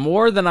 quite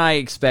more than I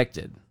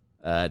expected.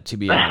 To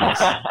be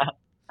honest,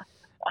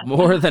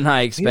 more than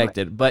I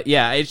expected. But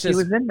yeah, it's just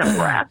he was in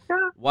Nebraska.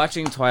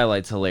 Watching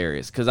Twilight's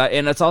hilarious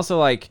and it's also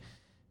like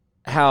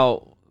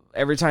how.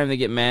 Every time they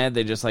get mad,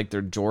 they just like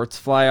their jorts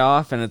fly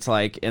off, and it's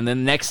like, and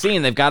then next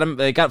scene they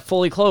got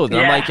fully clothed.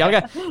 And I'm like,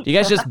 you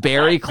guys just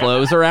bury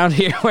clothes around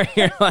here where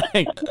you're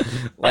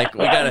like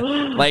we got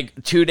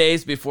like 2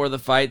 days before the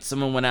fight,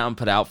 someone went out and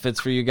put outfits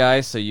for you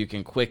guys so you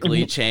can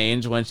quickly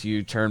change once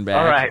you turn back.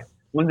 All right,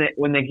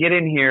 when they get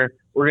in here,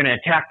 we're gonna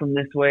attack them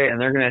this way, and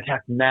they're gonna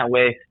attack them that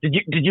way. Did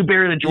you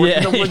bury the jorts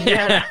in the woods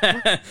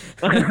yet?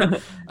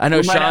 I know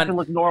we Sean might have to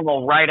look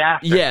normal right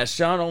after. Yeah,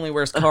 Sean only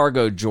wears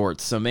cargo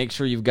jorts, so make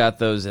sure you've got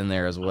those in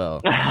there as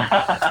well.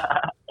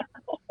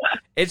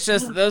 It's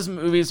just those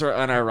movies are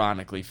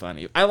unironically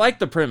funny. I like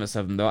the premise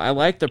of them though. I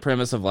like the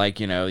premise of like,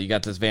 you know, you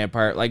got this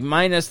vampire, like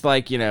minus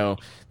like, you know,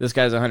 this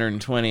guy's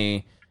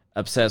 120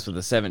 obsessed with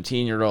a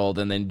 17-year-old,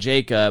 and then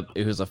Jacob,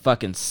 who's a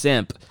fucking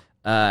simp.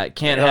 Can't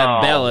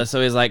have Bella,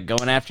 so he's like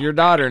going after your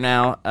daughter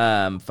now.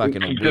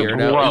 Fucking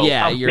weirdo.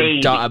 Yeah, you're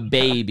a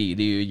baby,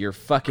 dude. You're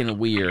fucking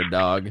weird,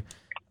 dog.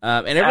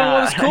 And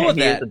everyone was cool with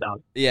that.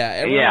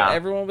 Yeah,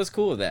 everyone was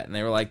cool with that, and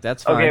they were like,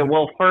 "That's fine." Okay,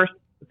 well, first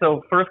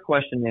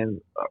question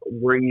is,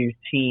 were you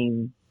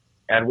team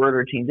Edward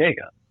or team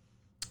Jacob?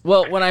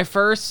 Well,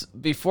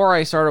 before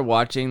I started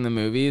watching the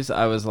movies,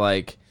 I was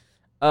like,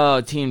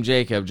 oh, Team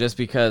Jacob, just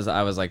because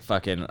I was like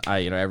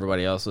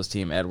everybody else was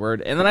Team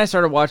Edward. And then I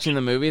started watching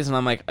the movies, and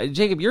I'm like,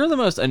 Jacob, you're the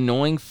most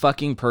annoying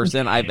fucking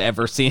person I've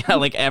ever seen,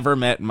 ever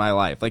met in my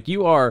life. Like,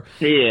 you are,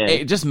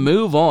 just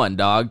move on,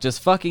 dog.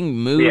 Just fucking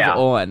move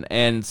on.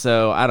 And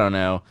so, I don't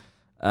know.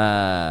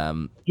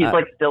 He's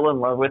like still in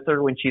love with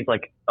her when she's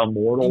like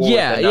immortal.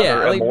 Yeah,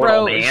 like,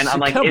 bro, man. I'm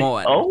like, come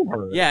on.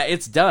 Over. Yeah,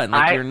 it's done.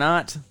 Like, you're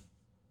not...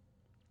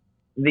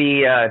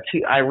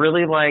 I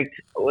really liked,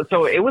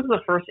 so it was the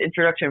first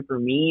introduction for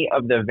me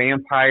of the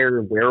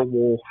vampire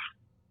werewolf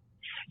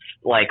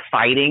like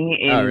fighting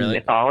in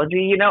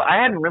mythology. You know,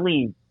 I hadn't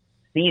really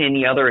seen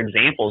any other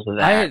examples of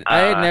that. I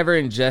had never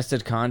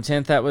ingested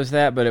content that was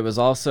that, but it was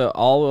also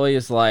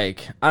always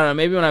like, I don't know,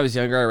 maybe when I was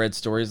younger I read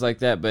stories like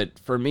that, but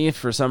for me,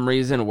 for some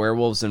reason,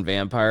 werewolves and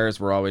vampires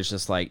were always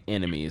just like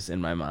enemies in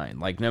my mind.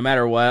 Like, no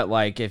matter what,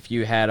 like if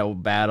you had a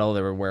battle,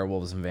 there were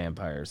werewolves and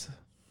vampires.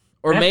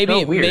 Or that's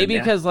maybe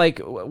because like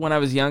when I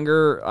was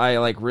younger, I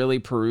like really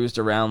perused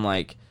around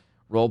like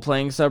role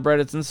playing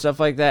subreddits and stuff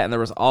like that, and there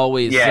was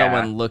always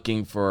someone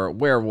looking for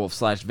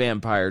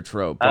werewolf/vampire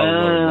trope. Blah,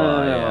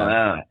 blah,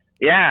 blah,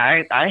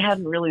 I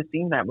hadn't really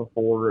seen that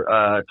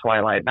before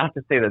Twilight. Not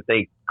to say that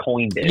they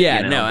coined it.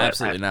 Yeah, no,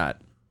 absolutely not.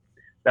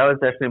 That was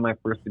definitely my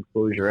first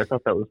exposure. I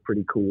thought that was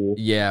pretty cool.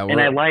 Yeah, and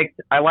I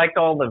liked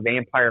all the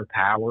vampire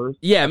powers.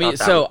 Yeah, I mean,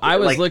 so I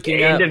was like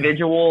looking up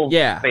individual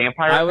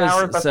vampire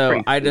powers. That's so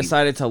I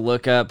decided to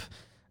look up.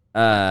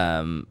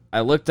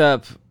 I looked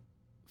up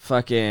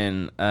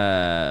fucking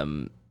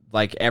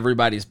like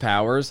everybody's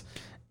powers,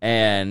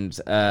 and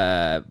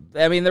I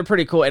mean they're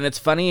pretty cool. And it's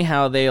funny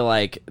how they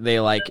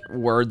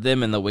word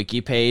them in the wiki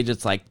page.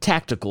 It's like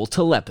tactical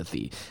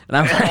telepathy, and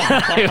I'm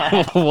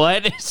like,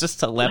 what? It's just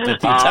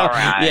telepathy.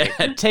 Right.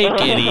 Yeah, take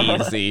it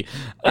easy.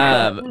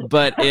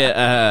 But it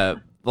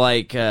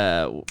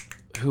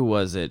who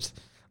was it?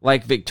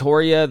 Like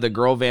Victoria, the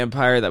girl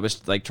vampire that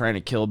was like trying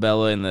to kill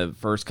Bella in the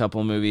first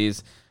couple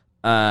movies.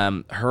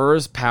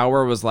 Hers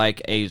power was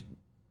like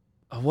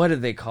what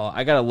did they call it?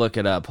 I gotta look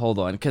it up. Hold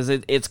on, because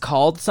it's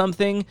called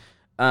something.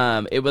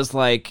 It was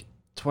like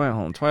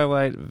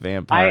Twilight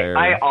vampire.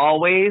 I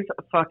always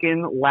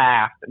fucking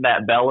laughed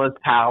that Bella's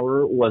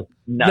power was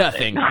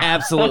nothing.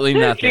 Absolutely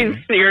nothing.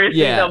 She's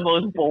seriously the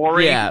most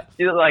boring. Yeah.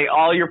 She's like,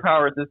 all your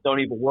powers just don't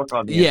even work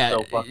on me. Yeah.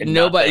 It's so fucking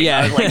nobody.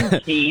 nothing. I was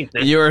like,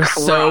 Jesus You're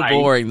Christ. so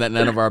boring that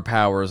none of our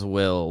powers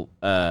will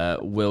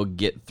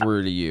get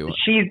through to you.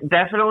 She's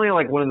definitely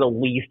like one of the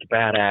least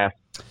badass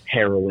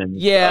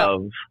heroines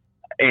of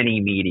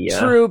any media.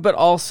 True, but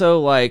also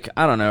like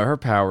I don't know, her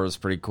power is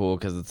pretty cool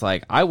because it's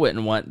like I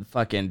wouldn't want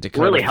fucking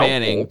Dakota really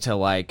Fanning to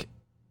like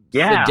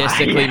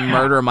sadistically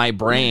murder my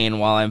brain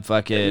while I'm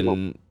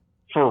fucking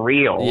for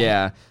real.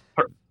 Yeah.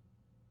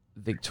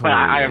 Victoria.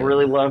 But I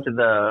really loved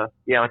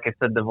like I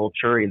said, the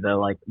Volturi, the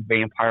like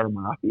vampire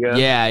mafia.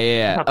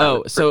 Yeah.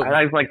 Oh, so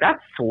I was like,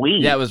 that's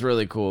sweet. That was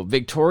really cool.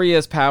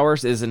 Victoria's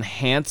powers is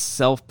enhanced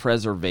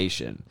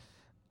self-preservation.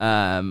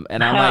 And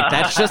I'm like,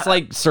 that's just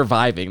like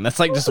surviving. That's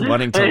like just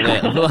wanting to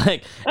live.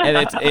 Like,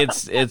 and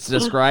it's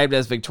described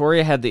as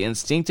Victoria had the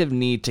instinctive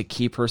need to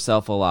keep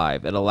herself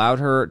alive. It allowed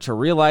her to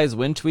realize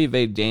when to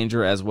evade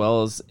danger as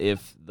well as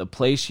if the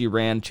place she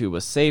ran to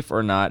was safe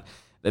or not.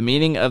 The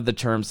meaning of the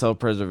term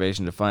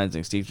self-preservation defines the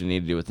instinctive need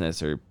to do what's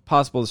necessary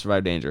possible to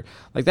survive danger.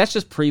 Like, that's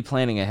just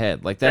pre-planning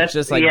ahead. Like, that's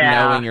just like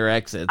knowing your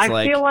exits.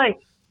 I feel like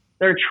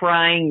they're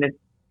trying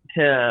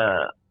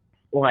to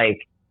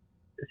like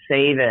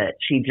say that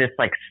she just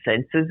like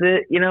senses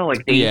it, you know,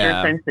 like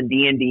danger sense in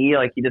D&D,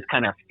 like you just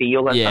kind of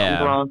feel that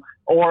something's wrong.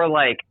 Or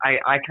like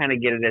I kind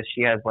of get it as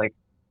she has like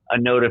a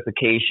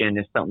notification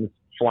if something's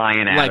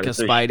flying at her. Like a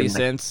spidey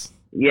sense?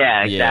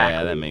 Yeah, exactly.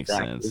 Yeah, that makes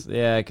sense.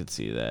 Yeah, I could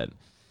see that.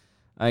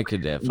 I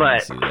could definitely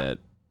see that.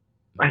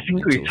 I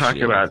think we talked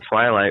about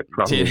Twilight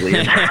probably.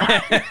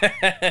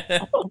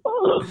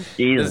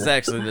 This is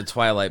actually the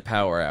Twilight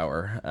Power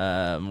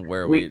Hour,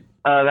 where we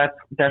that's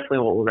definitely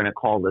what we're going to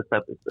call this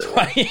episode.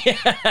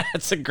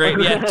 It's a great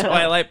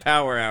Twilight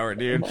Power Hour,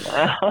 dude.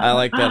 I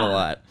like that a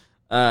lot.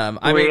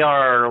 We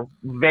are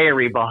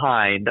very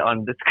behind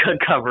on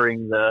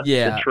covering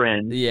the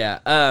trend. Yeah.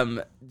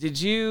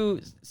 Did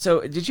you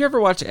ever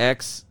watch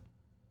X?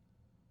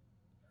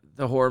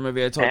 The horror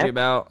movie I told you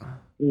about?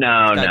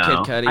 No.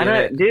 Kid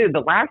Cudi dude,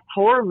 the last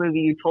horror movie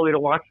you told me to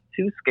watch was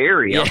too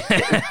scary.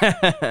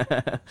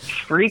 Yeah.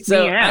 Freaked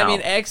me out. I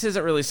mean, X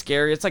isn't really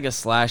scary. It's like a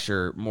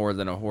slasher more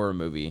than a horror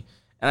movie.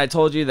 And I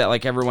told you that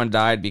like everyone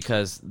died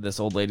because this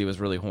old lady was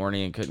really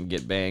horny and couldn't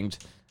get banged.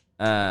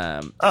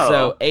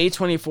 So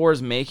A24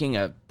 is making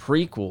a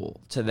prequel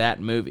to that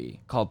movie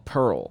called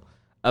Pearl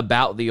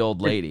about the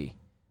old lady.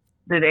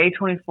 Did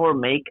A24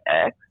 make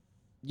X?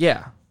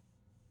 Yeah.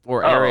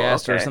 Or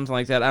Arias or something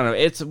like that. I don't know.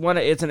 It's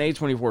an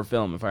A24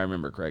 film, if I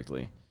remember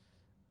correctly.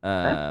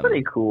 That's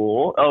pretty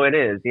cool. Oh, it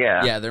is,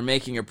 yeah. Yeah, they're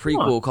making a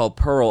prequel called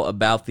Pearl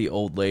about the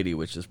old lady,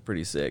 which is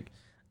pretty sick.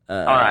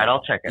 All right,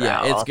 I'll check it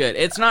out. Yeah, it's good.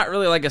 It's not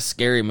really like a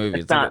scary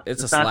movie. It's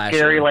a slasher. Not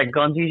scary like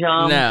Gunji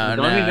Jump?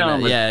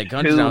 No. Yeah,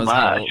 Gunji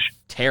Jump is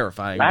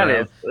terrifying. That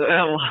is.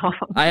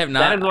 I have not.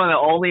 That is one of the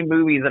only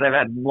movies that I've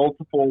had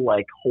multiple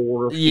like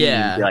horror scenes.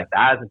 Yeah. Like,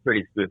 that's a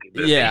pretty spooky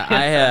movie. Yeah,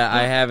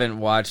 I haven't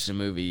watched a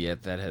movie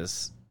yet that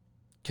has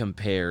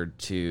compared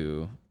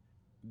to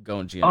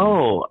Gunji Jump.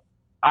 Oh,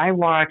 I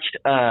watched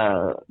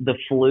The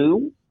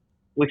Flu,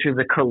 which is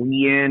a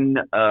Korean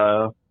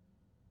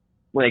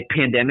like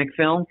pandemic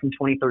film from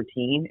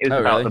 2013. It was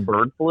about the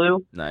bird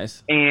flu.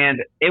 Nice.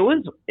 And it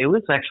was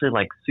actually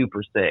like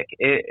super sick.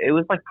 It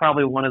was like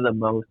probably one of the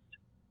most,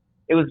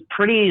 it was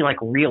pretty like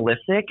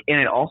realistic, and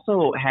it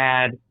also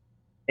had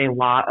a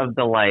lot of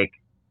the like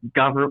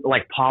government,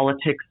 like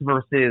politics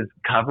versus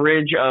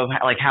coverage of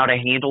like how to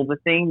handle the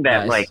thing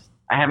that like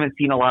I haven't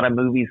seen a lot of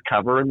movies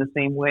cover in the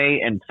same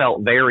way, and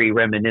felt very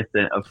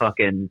reminiscent of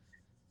fucking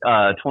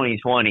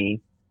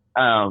 2020.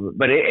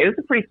 But it was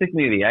a pretty sick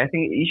movie. I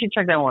think you should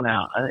check that one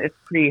out. It's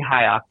pretty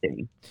high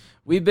octane.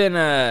 We've been,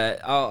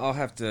 I'll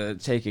have to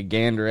take a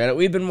gander at it.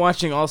 We've been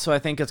watching also, I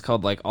think it's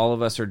called like All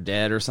of Us Are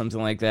Dead or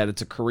something like that.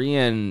 It's a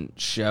Korean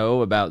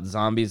show about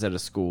zombies at a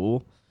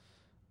school.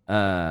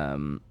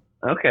 Okay.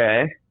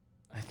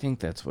 I think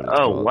that's what it's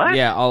called. Oh, what?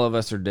 Yeah, All of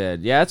Us Are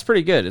Dead. Yeah, it's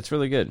pretty good. It's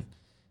really good.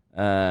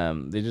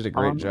 They did a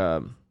great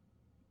job.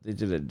 They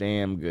did a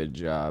damn good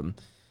job.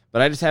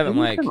 But I just haven't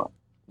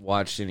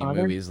watched any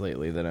movies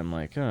lately that I'm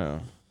like, I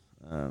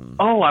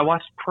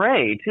watched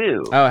Prey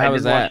too. Oh, how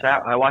was that?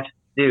 I watched,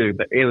 dude,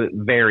 but it was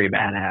very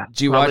badass.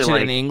 Did you watch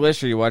it in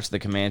English or you watched the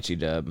Comanche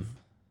dub?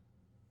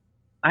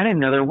 I didn't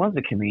know there was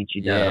a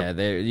Comanche dub.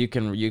 Yeah, you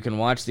can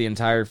watch the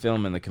entire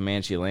film in the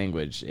Comanche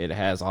language. It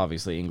has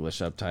obviously English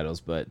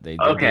subtitles, but they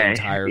did the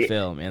entire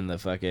film in the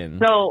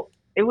fucking. So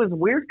it was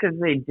weird because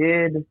they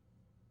did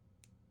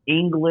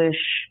English,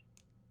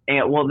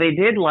 and they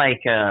did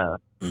like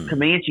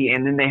Comanche,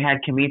 and then they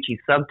had Comanche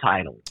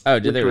subtitles. Oh,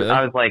 did they really?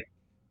 I was like,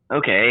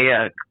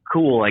 okay,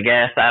 cool, I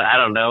guess. I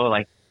don't know.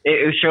 Like,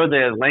 it showed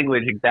the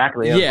language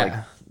exactly.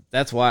 Yeah,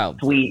 that's wild.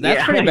 Sweet.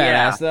 That's pretty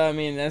badass, though. I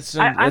mean, that's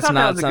not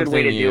that was a good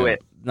way to do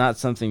it. Not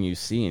something you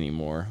see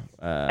anymore.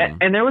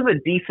 And there was a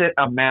decent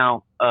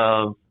amount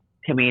of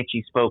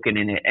Comanche spoken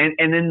in it.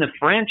 And then the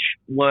French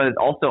was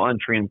also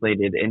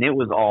untranslated, and it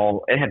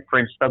had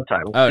French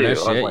subtitles, Oh, too. no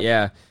shit, like,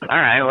 yeah. All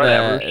right,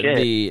 whatever, shit.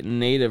 The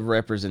native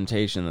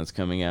representation that's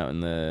coming out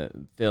in the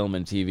film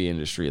and TV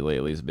industry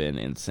lately has been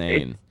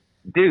insane.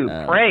 Dude,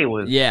 Prey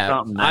was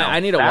something else. I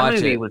need to watch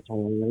it. That movie was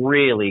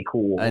really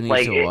cool. I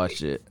need to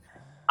watch it.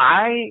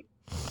 I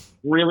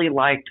really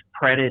liked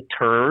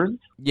Predators.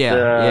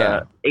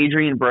 Yeah.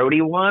 Adrian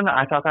Brody one.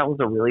 I thought that was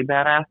a really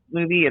badass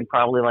movie, and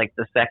probably like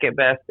the second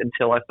best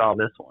until I saw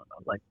this one. I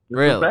was like,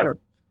 this is better.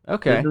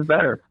 Okay. This is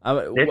better.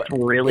 It's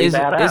really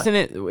badass.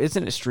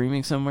 Isn't it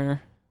streaming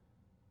somewhere?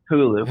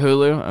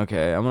 Hulu.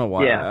 Okay, I'm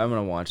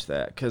gonna watch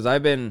that because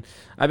I've been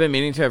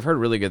meaning to. I've heard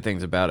really good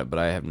things about it, but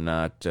I have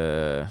not.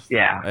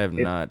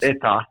 It's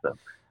awesome.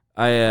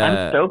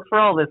 I'm stoked for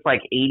all this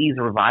like 80s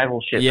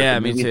revival shit. Yeah,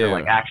 me too. Are,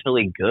 like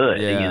actually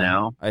good. Yeah. You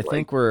know, I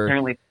think we're.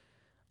 Apparently,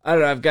 I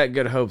don't know. I've got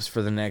good hopes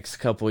for the next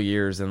couple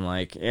years, and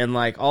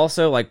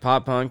also like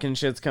pop punk and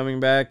shit's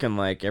coming back, and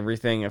like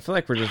everything. I feel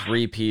like we're just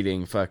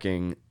repeating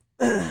fucking.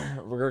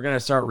 We're gonna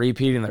start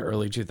repeating the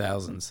early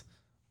 2000s.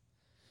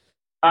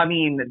 I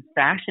mean,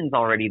 fashion's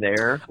already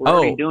there. We're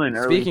already doing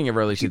speaking of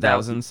early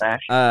 2000s,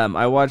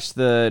 I watched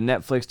the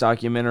Netflix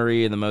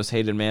documentary "The Most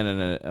Hated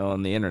Man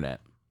on the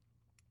Internet."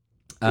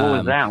 What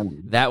was that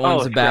one? That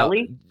one's about.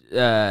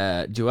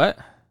 Do what?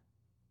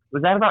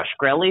 Was that about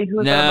Shkreli? Who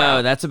was that about?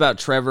 No, that's about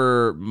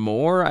Trevor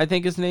Moore, I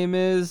think his name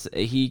is.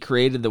 He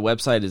created the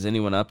website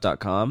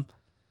isanyoneup.com.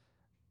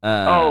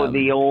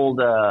 The old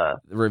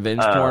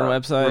revenge porn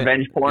website.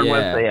 Revenge porn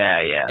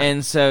website. Yeah.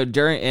 And so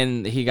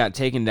he got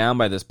taken down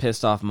by this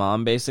pissed off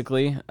mom,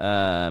 basically.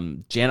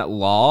 Janet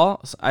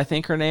Law, I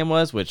think her name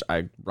was, which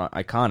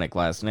iconic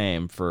last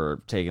name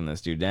for taking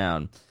this dude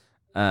down.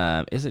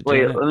 Is it?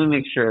 Wait, Janet? let me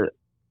make sure.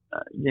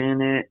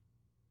 Janet.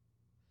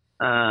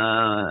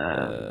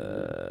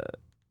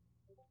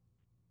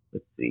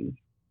 Let's see.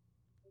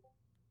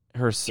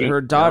 Her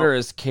daughter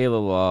is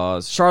Kayla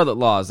Laws. Charlotte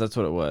Laws, that's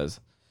what it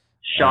was.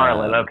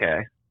 Charlotte,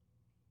 okay.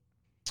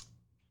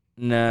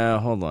 No,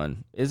 hold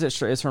on. Is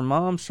her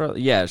mom Charlotte?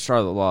 Yeah,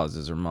 Charlotte Laws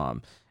is her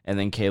mom. And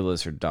then Kayla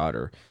is her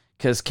daughter.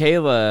 Because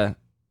Kayla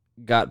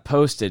got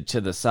posted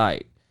to the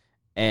site.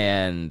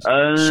 And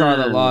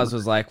Charlotte Laws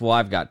was like, well,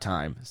 I've got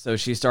time. So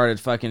she started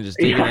fucking just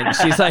digging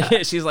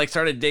it. She's like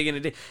started digging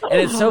it.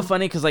 And it's so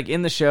funny because like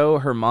in the show,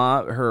 her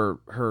mom, her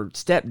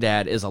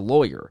stepdad is a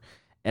lawyer.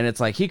 And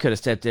it's like he could have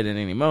stepped in at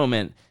any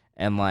moment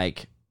and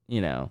like, you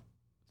know,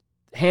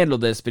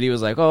 handled this. But he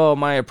was like, oh,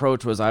 my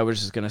approach was I was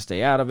just going to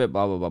stay out of it,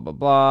 blah, blah, blah, blah,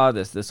 blah.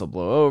 This will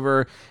blow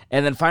over.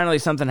 And then finally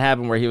something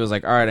happened where he was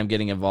like, all right, I'm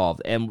getting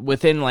involved. And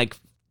within like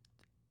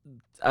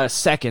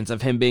seconds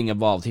of him being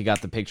involved, he got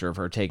the picture of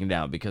her taken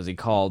down because he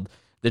called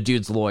the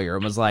dude's lawyer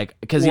and was like,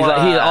 because he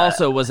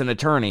also was an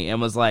attorney and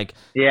was like,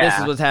 this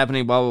is what's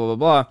happening, blah blah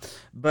blah blah.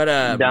 But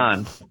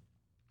done.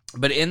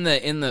 But in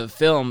the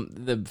film,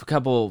 the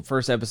couple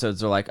first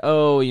episodes are like,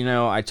 oh, you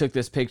know, I took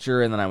this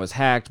picture and then I was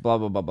hacked, blah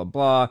blah blah blah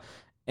blah.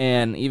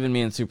 And even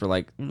me and Super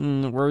like,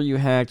 were you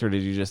hacked or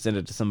did you just send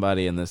it to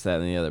somebody and this, that,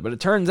 and the other? But it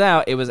turns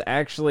out they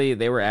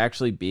were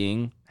actually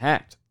being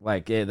hacked.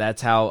 Like,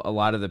 that's how a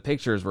lot of the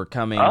pictures were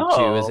coming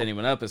to Is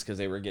Anyone Up, is because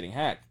they were getting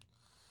hacked.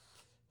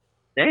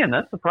 Damn,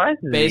 that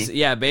surprises me.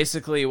 Yeah,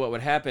 basically what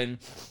would happen,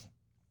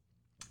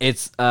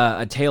 it's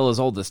a tale as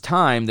old as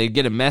time. They'd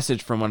get a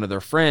message from one of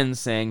their friends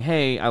saying,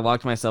 hey, I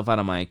locked myself out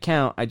of my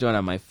account. I don't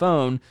have my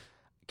phone.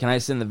 Can I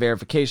send the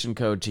verification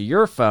code to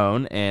your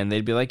phone? And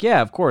they'd be like,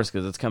 yeah, of course,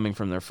 because it's coming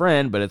from their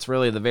friend, but it's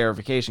really the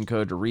verification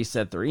code to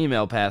reset their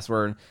email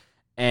password.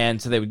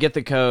 And so they would get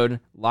the code,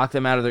 lock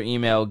them out of their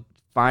email,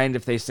 find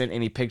if they sent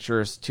any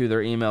pictures to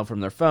their email from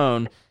their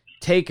phone,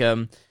 take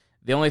them.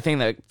 The only thing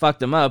that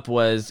fucked them up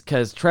was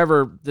because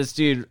Trevor, this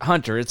dude,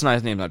 Hunter, it's not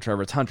his name, not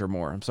Trevor, it's Hunter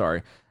Moore, I'm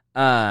sorry.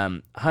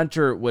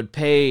 Hunter was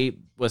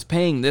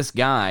paying this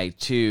guy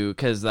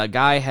because the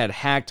guy had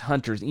hacked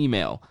Hunter's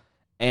email.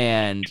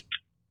 And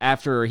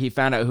after he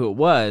found out who it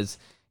was,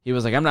 he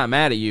was like, I'm not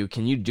mad at you.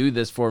 Can you do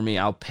this for me?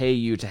 I'll pay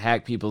you to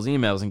hack people's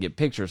emails and get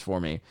pictures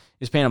for me.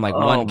 He's paying him like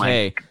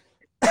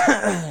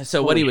 $1,000.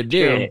 So what he would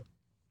do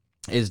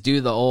is do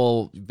the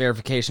old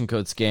verification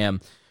code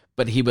scam,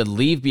 but he would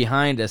leave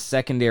behind a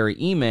secondary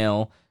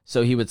email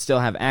so he would still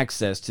have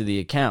access to the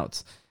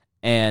accounts.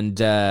 And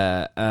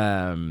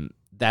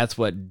that's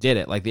what did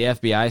it. Like the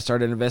FBI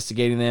started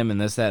investigating them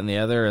and this, that, and the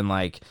other, and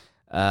like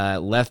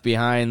left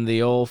behind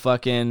the old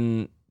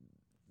fucking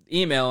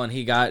email, and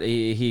he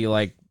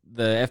like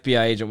the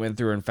FBI agent went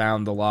through and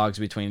found the logs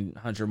between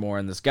Hunter Moore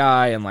and this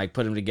guy and like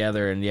put them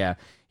together, and yeah,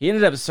 he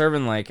ended up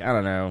serving like, I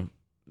don't know,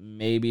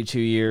 maybe 2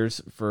 years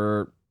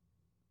for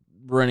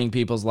ruining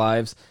people's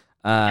lives.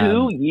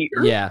 2 years?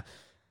 Yeah.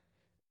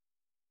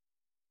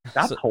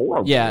 That's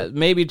horrible. Yeah,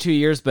 maybe 2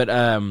 years, but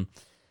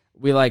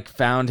we like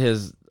found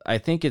his, I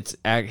think it's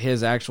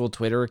his actual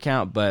Twitter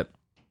account, but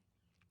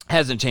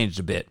hasn't changed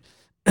a bit.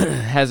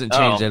 Hasn't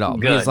changed at all.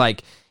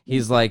 Good.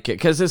 He's like,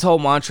 because his whole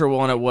mantra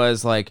on it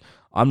was like,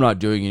 I'm not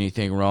doing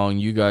anything wrong.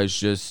 You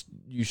guys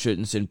you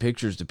shouldn't send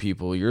pictures to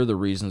people. You're the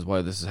reasons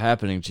why this is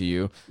happening to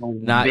you.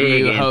 Not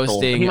you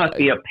hosting. He must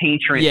be a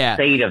patron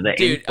saint of the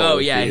dude. Insult, oh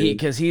yeah,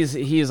 because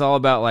he's all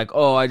about like,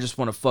 oh, I just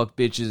want to fuck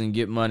bitches and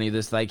get money.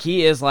 This like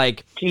he is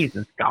like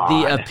Jesus God,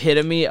 the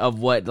epitome of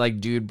what like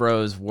dude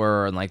bros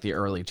were in like the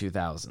early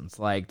 2000s.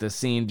 Like the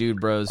scene dude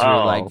bros who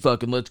were like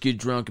fucking let's get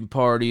drunk and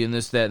party and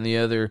this, that, and the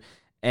other.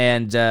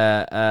 And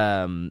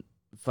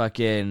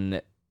fucking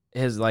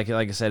his like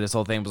I said, his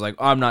whole thing was like,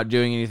 oh, I'm not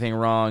doing anything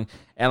wrong.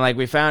 And like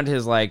we found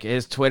his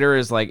Twitter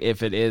is like,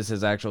 if it is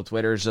his actual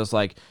Twitter, is just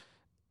like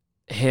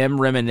him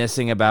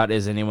reminiscing about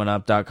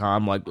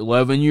isanyoneup.com, like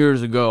 11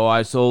 years ago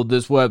I sold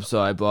this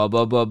website, blah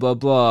blah blah blah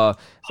blah. It's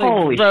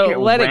holy like, bro, shit,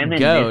 let it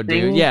go,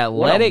 dude. Yeah,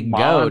 let it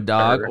go,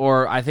 dog. monster.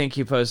 Or I think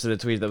he posted a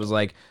tweet that was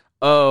like,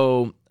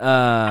 oh,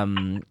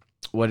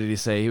 what did he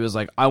say? He was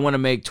like, I want to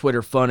make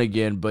Twitter fun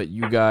again, but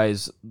you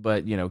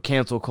know,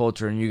 cancel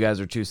culture and you guys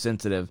are too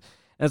sensitive.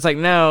 And it's like,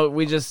 no,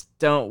 we just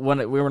don't want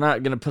it. We're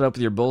not going to put up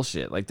with your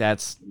bullshit. Like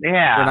that's, we're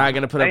not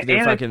going to put up with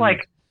your fucking. It's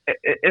like,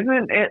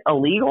 isn't it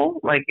illegal?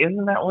 Like,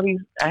 isn't that what he's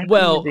asking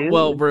to do?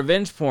 Well,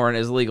 revenge porn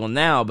is legal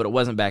now, but it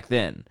wasn't back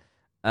then.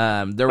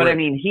 I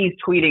mean, he's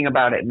tweeting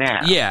about it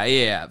now.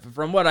 Yeah.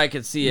 From what I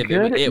could see,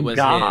 it was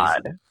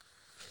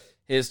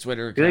his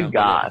Twitter account. Good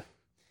God.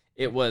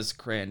 It was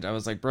cringe. I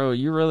was like, bro,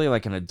 you're really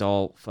like an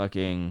adult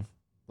fucking,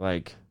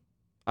 like,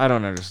 I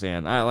don't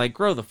understand. I like,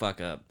 grow the fuck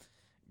up.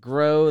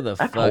 Grow the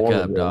fuck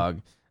up,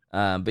 dog.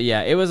 But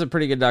yeah, it was a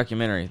pretty good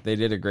documentary. They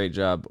did a great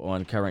job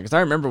on covering, because I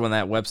remember when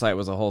that website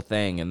was a whole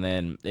thing, and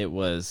then it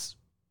was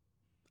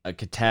a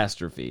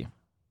catastrophe.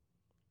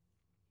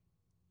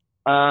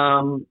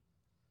 I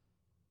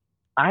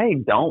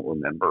don't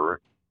remember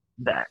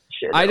that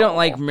shit. I don't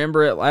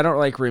remember it. I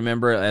don't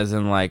remember it as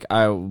in like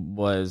I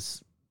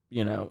was,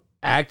 you know,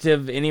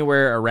 active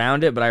anywhere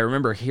around it, but I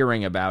remember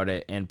hearing about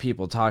it and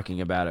people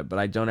talking about it. But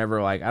I don't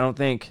ever I don't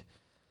think.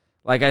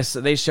 Like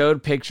they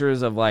showed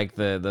pictures of like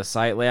the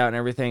site layout and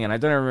everything, and I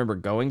don't remember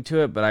going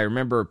to it, but I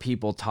remember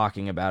people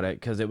talking about it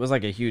because it was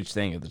like a huge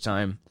thing at the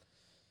time.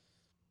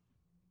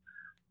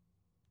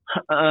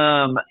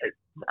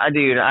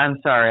 Dude, I'm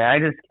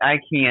sorry. I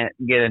can't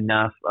get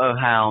enough of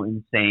how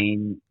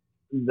insane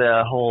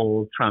the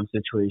whole Trump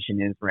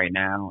situation is right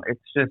now.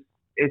 It's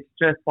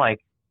just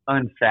like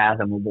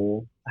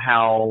unfathomable.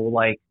 how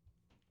like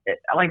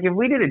if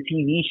we did a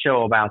TV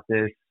show about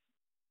this,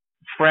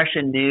 fresh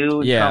and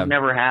new, Trump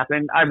never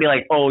happened, I'd be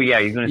like, oh yeah,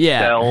 he's going to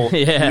sell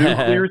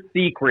nuclear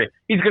secret.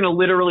 He's going to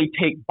literally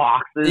take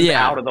boxes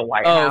out of the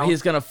White House. Oh,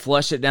 he's going to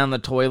flush it down the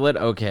toilet?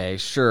 Okay,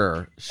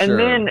 sure. And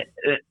then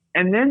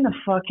the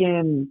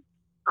fucking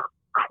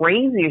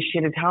craziest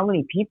shit is how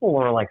many people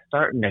are like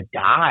starting to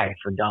die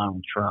for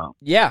Donald Trump.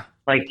 Yeah.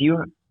 Like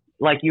you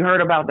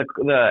heard about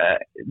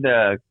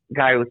the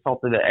guy who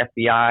assaulted the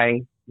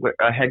FBI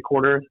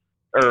headquarters?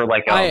 Or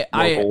like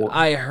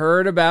I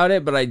heard about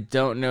it, but I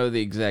don't know the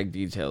exact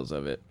details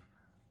of it.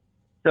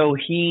 So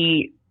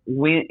he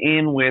went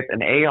in with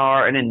an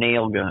AR and a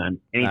nail gun,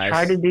 and he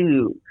tried to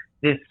do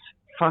this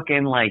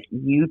fucking like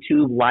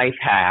YouTube life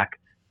hack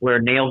where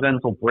nail guns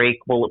will break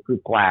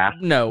bulletproof glass.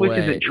 No way. Which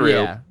isn't true.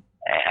 Yeah,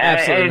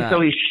 absolutely and not. So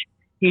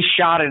he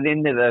shot it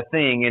into the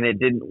thing, and it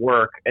didn't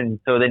work, and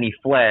so then he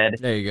fled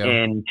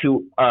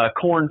into a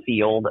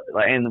cornfield,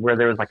 and where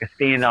there was like a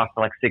standoff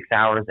for like 6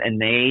 hours,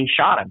 and they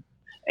shot him.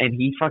 And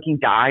he fucking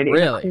died in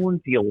a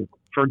cornfield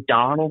for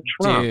Donald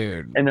Trump.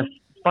 Dude. And the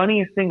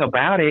funniest thing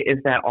about it is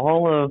that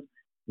all of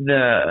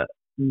the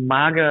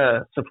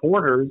MAGA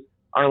supporters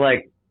are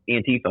like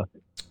Antifa.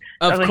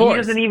 Of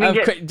course. He doesn't even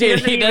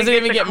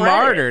get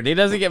martyred. He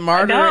doesn't get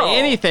martyred or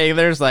anything.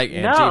 There's like,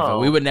 Antifa,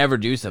 we would never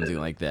do something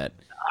like that.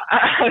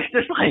 I was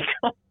just like,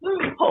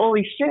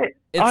 holy shit.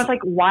 I was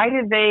like, why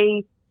did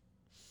they...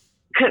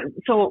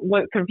 So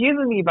what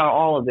confuses me about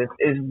all of this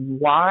is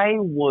why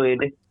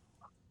would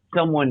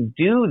someone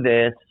do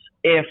this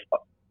if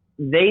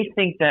they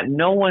think that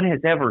no one has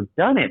ever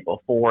done it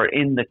before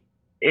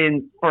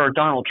for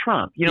Donald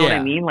Trump? You know what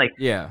I mean? Like,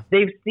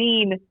 they've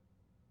seen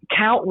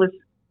countless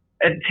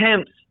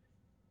attempts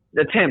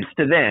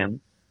to them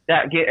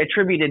that get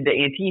attributed to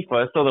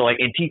Antifa. So they're like,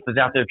 Antifa's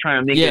out there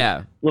trying to make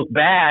it look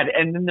bad.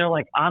 And then they're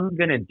like, I'm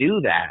going to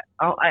do that.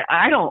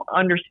 I don't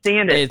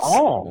understand it at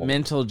all. It's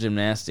mental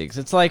gymnastics.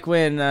 It's like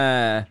when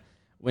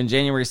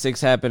January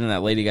 6th happened and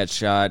that lady got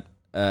shot,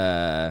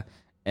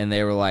 and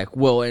they were like,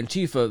 well,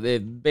 Antifa, they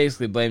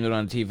basically blamed it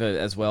on Antifa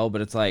as well,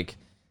 but it's like,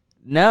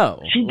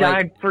 no. She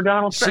died for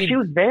Donald Trump. She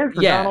was there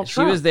for Donald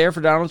Trump. She was there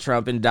for Donald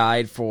Trump and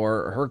died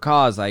for her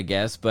cause, I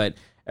guess, but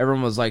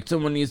everyone was like,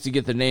 someone needs to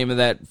get the name of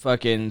that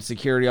fucking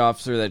security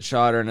officer that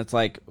shot her, and it's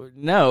like,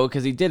 no,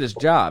 because he did his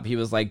job. He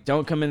was like,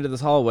 don't come into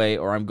this hallway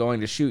or I'm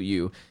going to shoot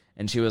you.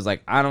 And she was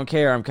like, I don't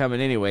care, I'm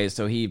coming anyway,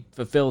 so he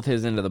fulfilled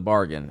his end of the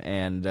bargain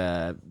and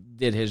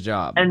did his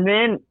job. And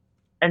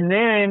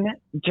then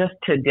just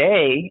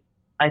today...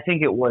 I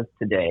think it was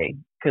today,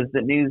 because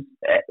the news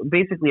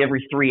basically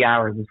every 3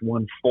 hours is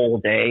one full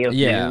day of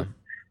news.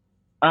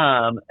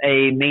 A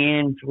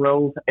man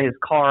drove his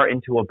car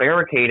into a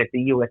barricade at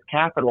the U.S.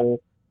 Capitol,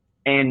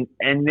 and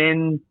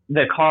then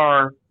the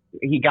car,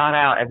 he got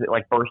out as it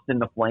like burst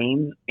into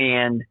flames,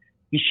 and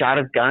he shot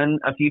his gun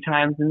a few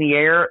times in the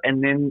air,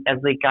 and then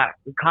as the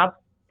cops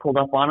pulled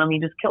up on him, he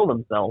just killed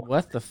himself.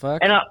 What the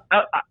fuck? And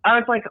I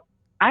was like,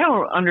 I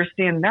don't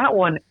understand that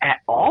one at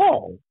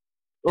all.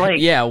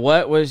 Like,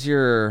 what was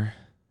the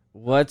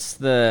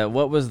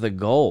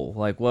goal?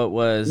 Like, what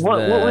was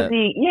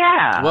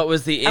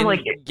the end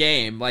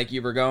game like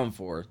you were going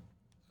for?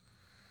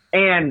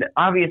 And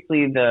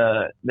obviously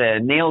the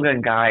nail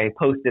gun guy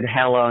posted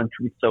hella on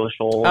Truth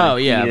Social. Oh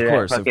yeah, of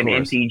course, fucking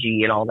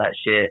MTG and all that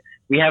shit.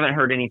 We haven't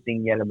heard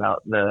anything yet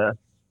about the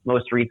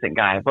most recent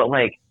guy, but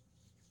like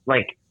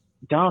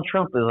Donald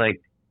Trump is like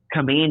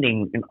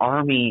commanding an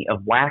army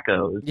of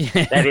wackos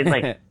that is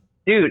like.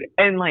 Dude,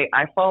 and like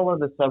I follow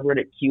the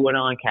subreddit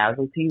QAnon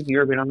Casualties.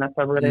 You ever been on that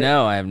subreddit?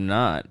 No, I have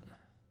not.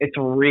 It's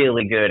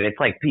really good. It's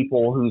like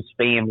people whose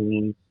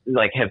families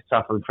like have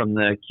suffered from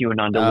the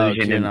QAnon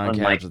delusion and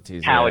like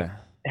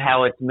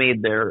how it's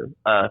made their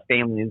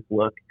families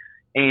look.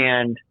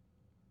 And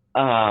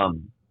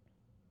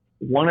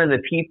one of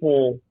the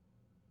people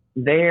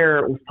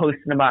there was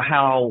posting about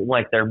how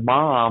like their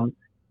mom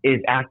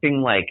is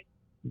acting like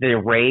the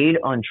raid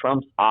on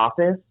Trump's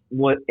office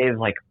is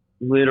like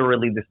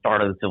literally the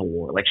start of the Civil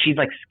War. Like she's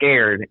like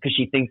scared because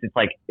she thinks it's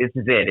like, this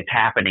is it. It's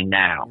happening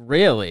now.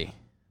 Really?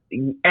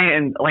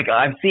 And like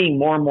I'm seeing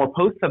more and more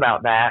posts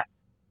about that.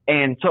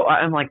 And so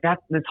I'm like,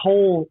 that's this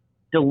whole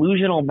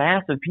delusional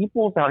mass of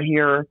peoples out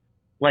here,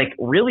 like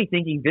really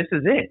thinking this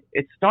is it.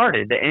 It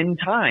started the end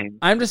time.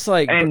 I'm just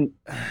like, and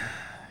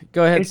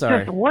go ahead.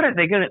 Sorry. Just, what are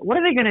they gonna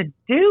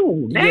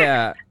do next?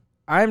 Yeah.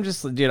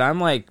 I'm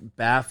like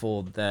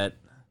baffled that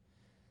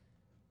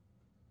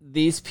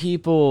these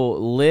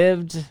people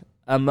lived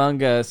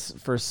among us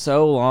for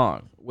so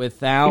long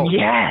without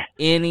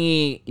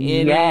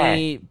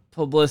any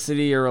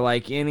publicity or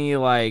like any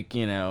like,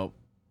 you know,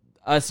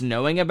 us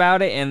knowing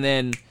about it, and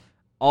then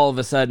all of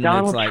a sudden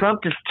Donald it's like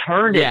Trump just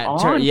turned it on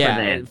for them.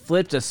 It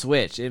flipped a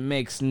switch. It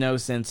makes no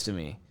sense to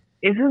me.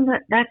 Isn't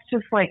that's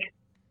just like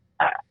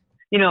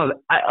you know,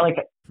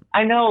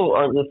 I know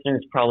our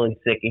listeners probably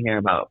sick of hearing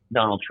about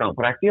Donald Trump,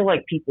 but I feel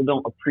like people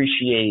don't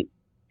appreciate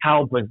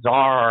how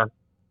bizarre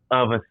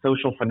of a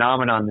social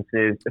phenomenon this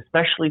is,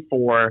 especially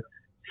for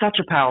such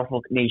a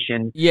powerful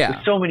nation with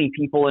so many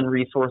people and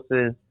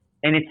resources.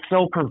 and it's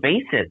so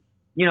pervasive.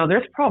 You know,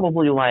 there's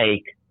probably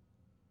like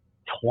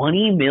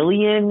 20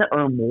 million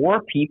or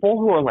more people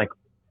who are like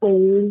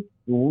full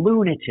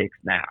lunatics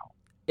now.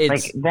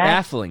 It's like,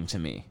 baffling to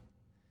me.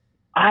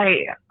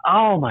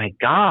 Oh my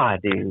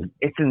God, dude.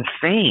 It's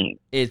insane.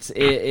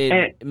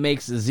 It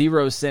makes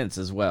zero sense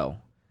as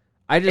well.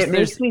 It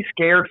makes me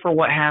scared for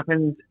what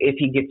happens if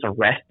he gets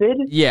arrested.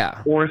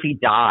 Yeah. Or if he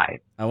dies.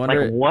 I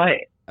wonder if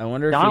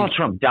Donald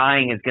Trump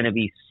dying is going to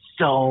be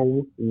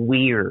so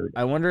weird.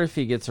 I wonder if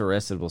he gets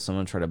arrested, will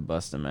someone try to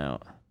bust him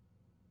out?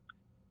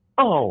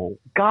 Oh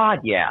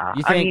God, yeah.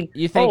 You think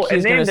he's going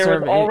to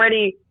serve?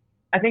 Already,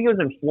 I think it was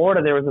in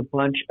Florida. There was a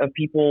bunch of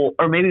people,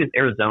 or maybe it was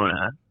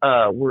Arizona.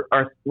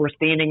 We're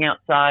standing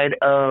outside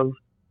of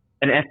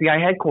an FBI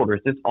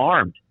headquarters, just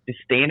armed, just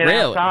standing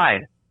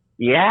outside.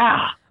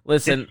 Yeah.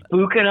 Listen, just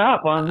spooking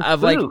up on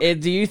spook.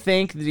 Do you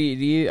think? Do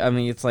you? I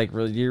mean, it's like,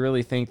 do you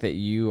really think that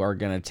you are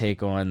going to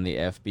take on the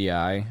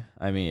FBI?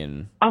 I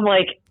mean, I'm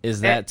like,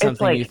 is that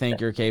something you think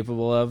you're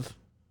capable of?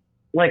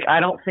 Like, I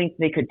don't think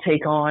they could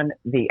take on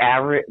the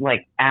average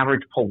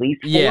police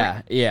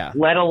force. Yeah.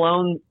 Let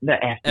alone the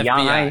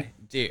FBI.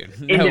 Dude,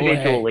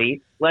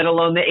 individually, let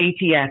alone the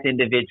ATF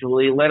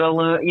individually, let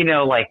alone,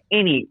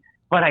 any.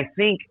 But I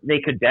think they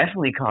could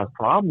definitely cause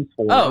problems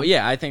for them. Oh,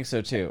 yeah, I think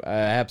so too.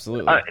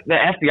 Absolutely. The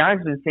FBI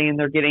has been saying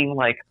they're getting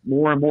like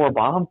more and more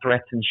bomb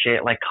threats and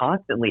shit, like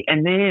constantly.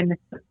 And then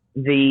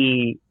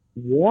the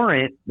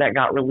warrant that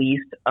got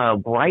released,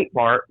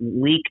 Breitbart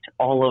leaked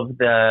all of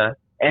the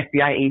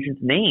FBI agents'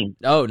 names.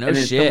 Oh, no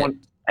shit.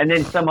 And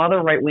then some other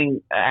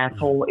right-wing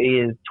asshole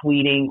is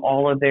tweeting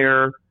all of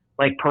their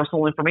like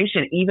personal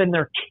information, even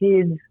their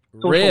kids'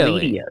 social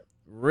media.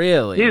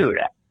 Really? Dude,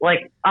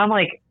 like, I'm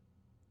like,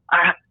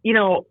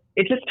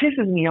 it just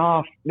pisses me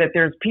off that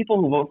there's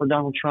people who vote for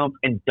Donald Trump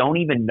and don't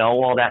even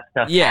know all that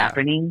stuff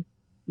happening.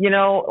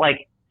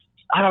 Like,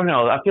 I don't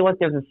know. I feel like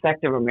there's a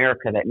sect of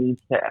America that needs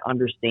to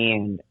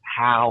understand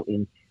how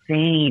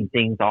insane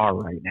things are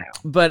right now.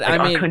 But like,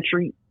 our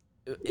country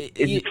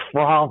is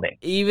frothing.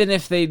 Even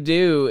if they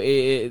do,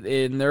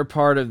 and they're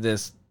part of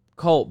this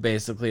cult,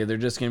 basically, they're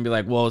just going to be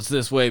like, well, it's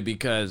this way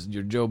because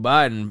Joe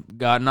Biden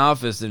got in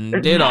office and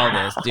did all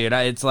this, dude.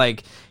 It's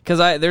like,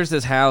 because there's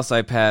this house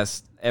I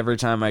pass every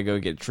time I go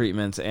get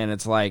treatments, and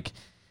it's like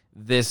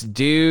this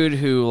dude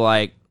who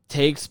like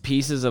takes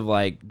pieces of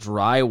like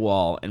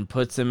drywall and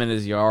puts them in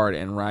his yard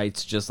and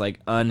writes just like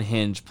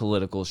unhinged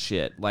political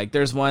shit. Like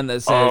there's one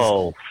that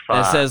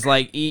says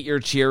like, eat your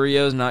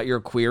Cheerios, not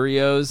your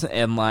Queerios,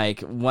 and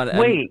like what?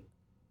 Wait,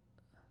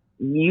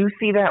 you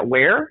see that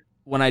where?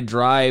 When I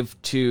drive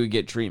to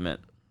get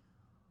treatment.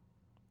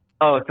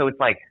 Oh, so it's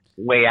like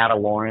way out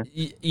of Lawrence?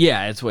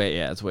 Yeah, it's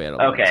way out of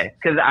Lawrence. Okay,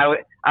 because I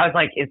was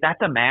like, is that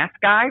the mask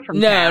guy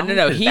from town?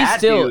 No. He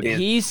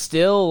is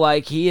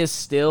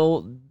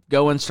still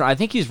going strong. I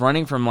think he's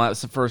running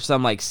for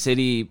some like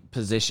city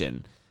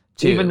position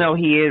too. Even though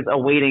he is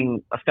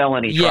awaiting a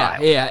felony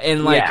trial. Yeah,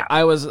 and like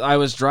I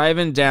was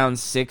driving down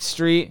 6th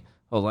Street.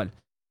 Hold on.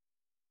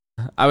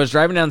 I was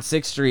driving down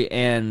 6th Street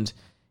and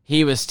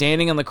he was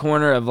standing on the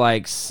corner of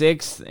like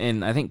 6th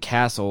and I think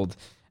Castled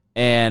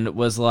and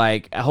was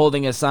like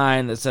holding a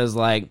sign that says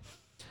like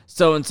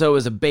so and so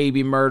is a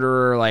baby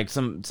murderer, like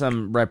some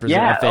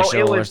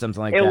official or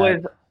something like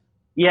that.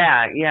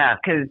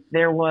 Because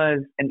there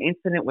was an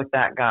incident with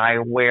that guy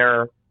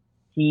where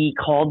he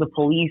called the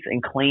police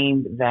and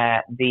claimed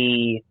that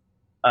the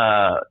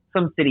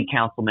some city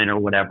councilman or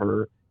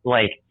whatever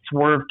like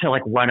swerved to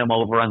like run him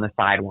over on the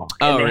sidewalk.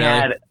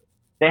 And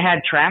they had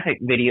a traffic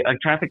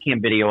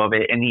cam video of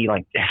it, and he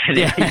like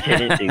definitely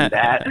didn't do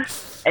that.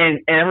 And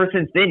ever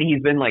since then,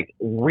 he's been like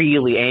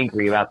really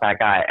angry about that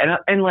guy.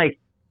 And like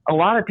a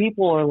lot of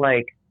people are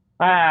like,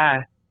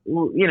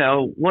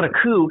 what a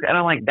kook. And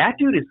I'm like, that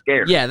dude is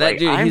scared. Yeah, that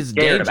dude, I'm he's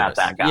scared dangerous. about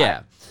that guy.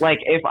 Yeah. Like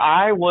if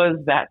I was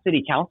that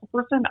city council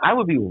person, I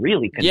would be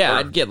really concerned. Yeah,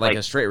 I'd get like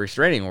a straight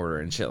restraining order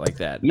and shit like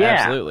that. Yeah,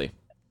 absolutely.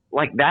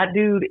 Like that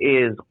dude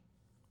is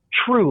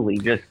truly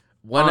just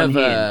one of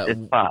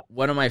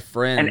my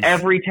friends, and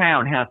every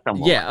town has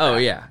someone. Yeah,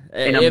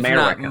 in if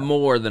America. not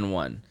more than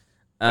one.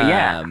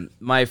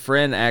 My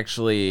friend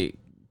actually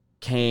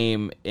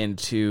came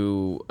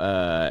into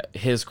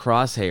his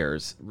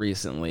crosshairs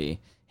recently.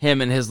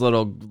 Him and his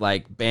little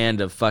like band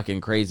of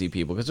fucking crazy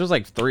people, because there's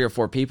like 3 or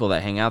 4 people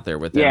that hang out there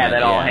with him. Yeah,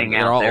 that all hang out there.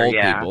 They're all old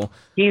people.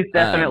 He's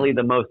definitely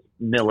the most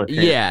militant.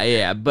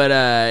 Yeah. But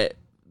I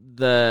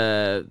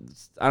don't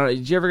know.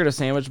 Did you ever go to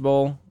Sandwich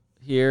Bowl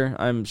here?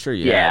 I'm sure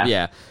you have.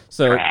 Yeah.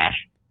 So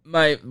trash.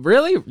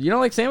 You don't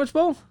like Sandwich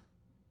Bowl?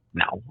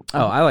 No.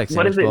 Oh, I like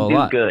Sandwich Bowl a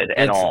lot. What does it do good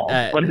at all?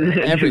 What does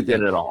it do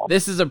good at all?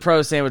 This is a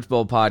pro Sandwich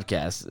Bowl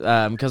podcast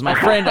because my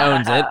friend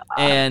owns it,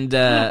 and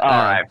all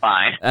right,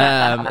 fine.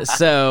 And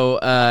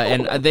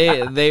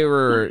they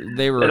were.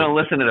 They don't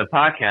listen to the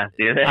podcast,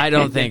 do they? I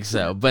don't think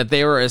so, but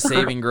they were a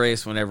saving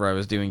grace whenever I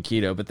was doing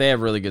keto. But they have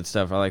really good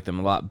stuff. I like them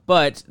a lot.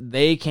 But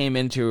they came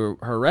into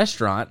her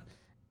restaurant,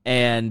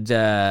 and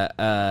I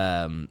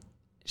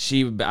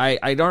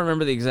don't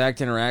remember the exact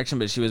interaction,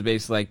 but she was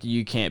basically like,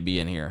 you can't be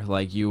in here.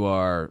 Like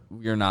you're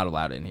not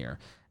allowed in here.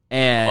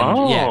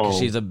 And yeah, because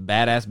she's a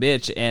badass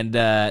bitch, and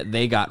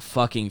they got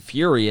fucking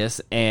furious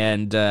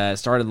and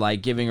started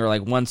like giving her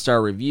like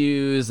 1-star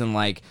reviews and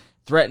like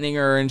threatening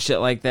her and shit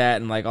like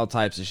that and like all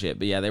types of shit.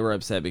 But yeah, they were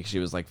upset because she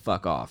was like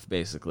fuck off,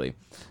 basically.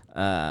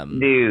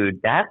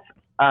 Dude, that's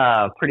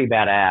pretty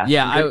badass.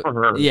 Yeah, Good for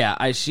her. Yeah,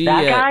 that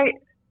guy.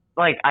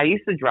 Like, I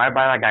used to drive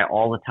by that guy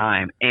all the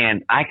time,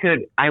 and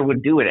I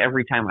would do it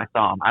every time I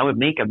saw him. I would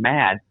make him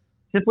mad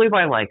simply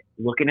by like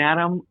looking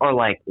at him or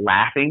like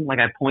laughing. Like,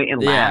 I'd point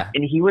and laugh,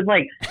 and he was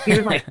like,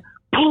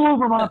 pull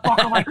over,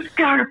 motherfucker! I'm like,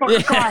 get out of your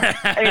fucking car!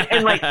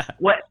 And like,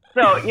 what?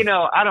 So, you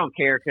know, I don't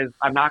care because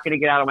I'm not going to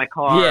get out of my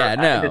car. Yeah,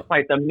 no.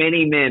 Despite the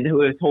many men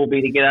who have told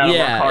me to get out of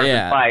my car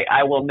to fight,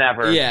 I will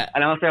never. Yeah.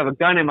 And I also have a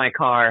gun in my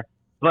car,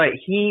 but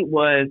he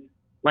was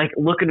like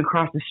looking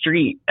across the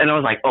street, and I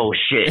was like, "Oh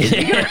shit, is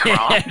he gonna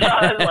cross?"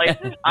 I was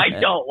like, "I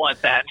don't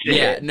want that shit."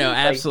 Yeah, no,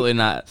 absolutely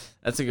not.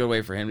 That's a good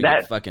way for him to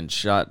get fucking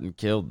shot and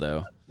killed,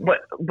 though.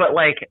 But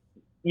like,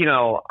 you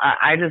know,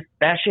 I just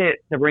that shit,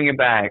 to bring it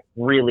back,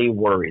 really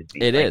worries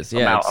me. It is,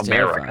 yeah, about it's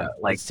America. Terrifying.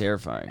 Like, it's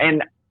terrifying,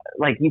 and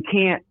like you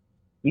can't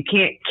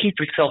keep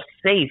yourself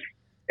safe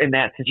in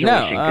that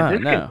situation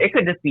because it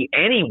could just be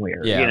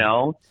anywhere, you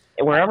know.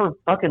 Wherever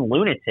fucking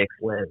lunatics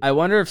live. I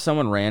wonder if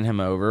someone ran him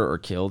over or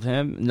killed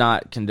him.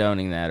 Not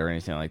condoning that or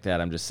anything like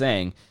that. I'm just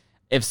saying,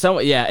 if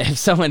someone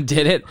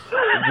did it,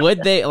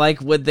 would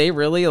they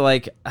really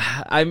like?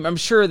 I'm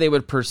sure they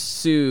would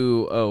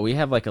pursue. Oh, we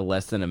have like a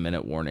less than a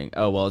minute warning.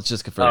 Oh well, it's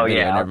just for the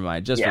video. Never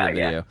mind, just for the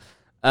video.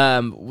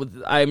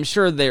 I'm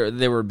sure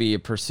there would be a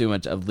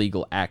pursuant of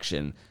legal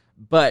action,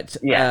 but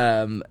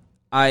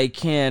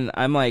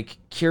I'm like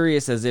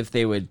curious as if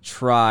they would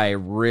try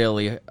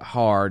really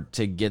hard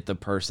to get the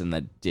person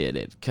that did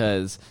it,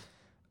 because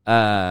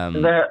I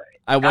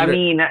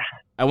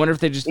wonder if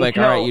they just like,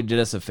 all right, you did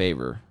us a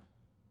favor.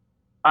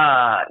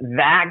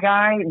 That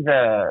guy,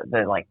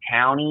 the like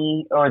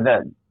county or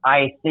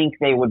I think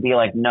they would be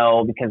like,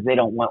 no, because they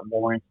don't want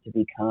Lawrence to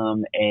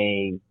become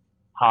a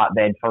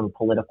hotbed for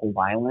political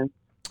violence.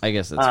 I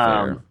guess that's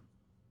fair.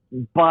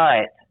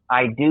 But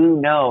I do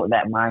know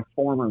that my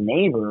former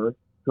neighbor,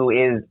 who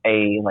is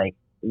a like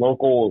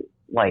local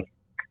like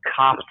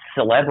cop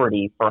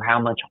celebrity for how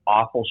much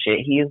awful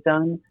shit he has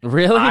done.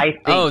 Really?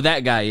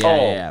 That guy.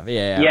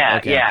 Yeah.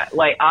 Okay.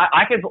 Like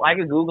I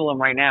could Google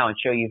him right now and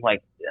show you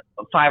like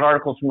 5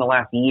 articles from the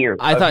last year.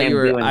 I thought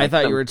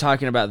you were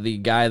talking about the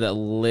guy that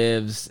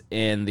lives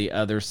in the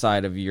other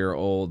side of your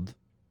old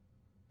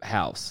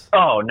house.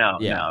 Oh no.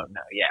 Yeah.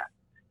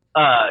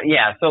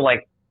 So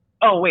like,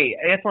 oh wait,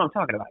 that's what I'm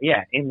talking about.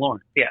 Yeah, in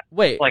Lawrence. Yeah.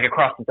 Wait, like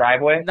across the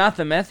driveway. Not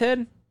the meth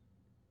head?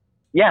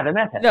 Yeah, the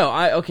meth head. No,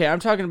 I'm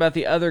talking about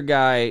the other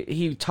guy.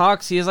 He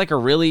talks. He has like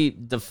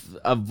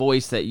a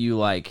voice that you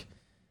like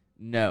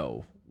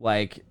know.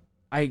 Like,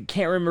 I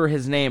can't remember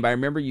his name, but I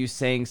remember you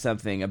saying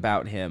something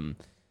about him,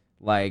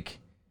 like,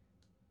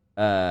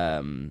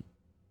 dealing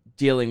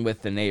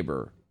with the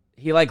neighbor.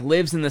 He like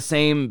lives in the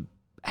same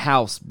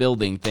house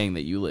building thing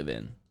that you live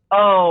in.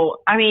 Oh,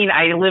 I mean,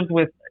 I lived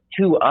with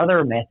 2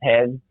 other meth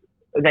heads.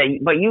 I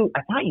thought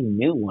you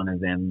knew one of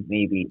them.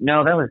 Maybe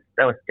no, that was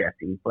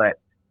Jesse, but.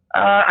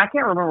 I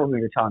can't remember who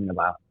you're talking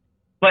about.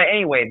 But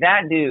anyway,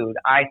 that dude,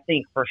 I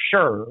think for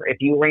sure,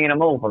 if you ran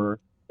him over,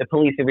 the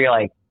police would be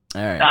like,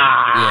 all right.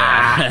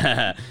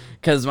 Yeah.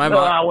 Because my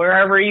mom...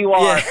 wherever you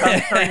are,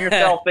 come turn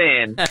yourself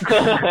in.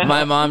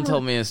 My mom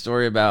told me a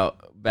story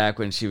about back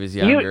when she was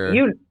younger.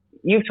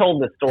 You've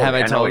told this story. Have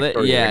I told it?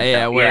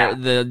 Yeah. Where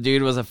the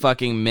dude was a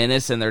fucking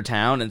menace in their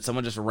town, and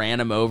someone just ran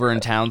him over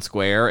in town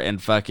square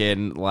and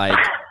fucking, like...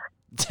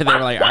 they were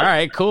like, all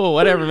right, cool,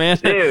 whatever, man.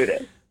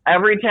 Dude...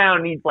 Every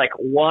town needs like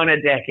one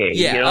a decade.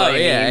 Yeah. You know what I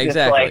mean?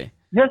 Exactly.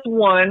 Just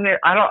one.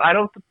 I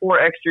don't support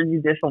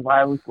extrajudicial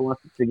violence unless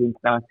it's against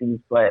Nazis,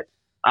 but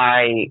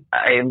I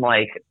am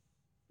like,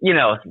 you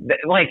know,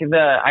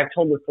 I've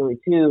told the story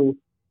too.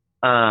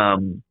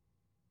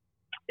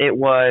 It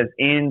was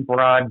in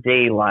broad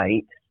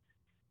daylight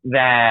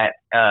that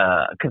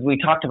because we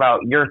talked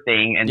about your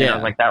thing, and then I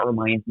was like, that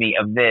reminds me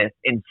of this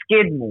in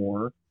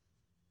Skidmore.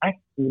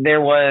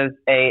 There was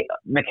a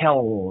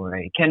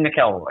Ken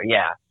McElroy.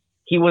 Yeah.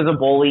 He was a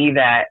bully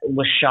that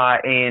was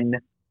shot in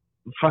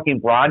fucking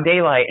broad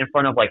daylight in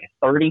front of like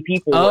 30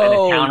 people in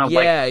a town of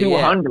like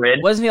 200.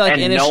 Yeah. Wasn't he like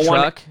in his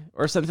truck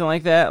or something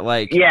like that?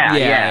 Like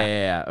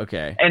yeah.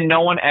 Okay. And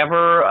no one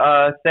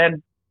ever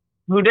said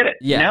who did it.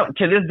 Yeah. No,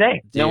 to this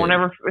day, no one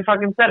ever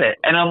fucking said it.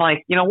 And I'm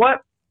like, you know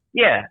what?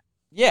 Yeah.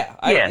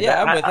 I'm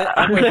with it.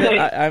 I'm with it.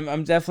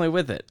 I'm definitely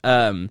with it.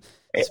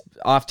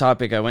 Off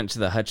topic. I went to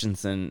the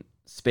Hutchinson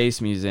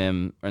Space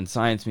Museum and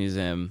Science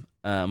Museum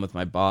with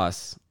my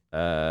boss.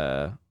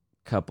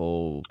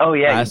 Couple. Oh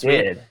yeah, you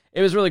did. Week.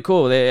 It was really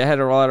cool. They had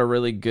a lot of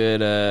really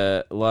good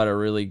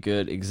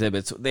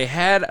exhibits. They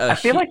had. I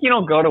feel like you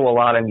don't go to a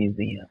lot of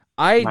museums.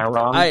 Am I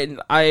wrong?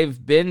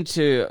 I've been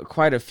to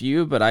quite a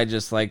few, but I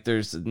just like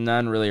there's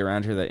none really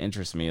around here that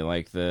interests me.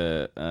 Like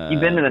the.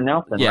 You've been to the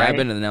Nelson, yeah, right? I've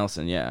been to the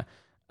Nelson. Yeah.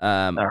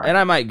 And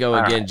I might go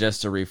again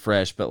just to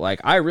refresh, but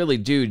like I really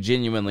do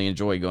genuinely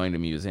enjoy going to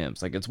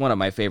museums. Like it's one of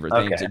my favorite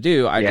things to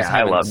do. I just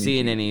haven't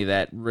seen any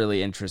that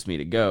really interest me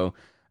to go.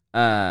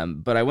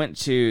 But I went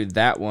to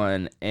that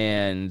one,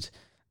 and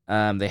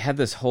they had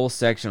this whole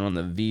section on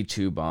the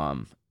V2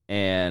 bomb,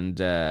 and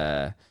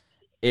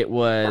it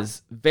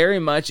was very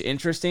much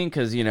interesting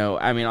because, you know,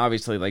 I mean,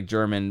 obviously, like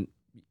German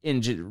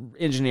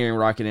engineering,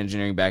 rocket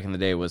engineering back in the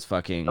day was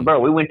fucking...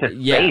 Bro, we went to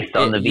space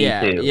on the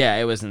V2. Yeah,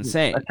 it was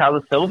insane. That's how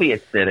the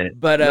Soviets did it.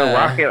 But the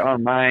rocket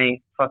on my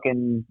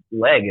fucking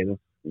leg is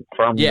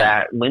from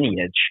that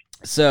lineage.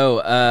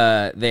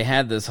 So they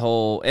had this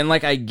whole... And,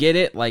 like, I get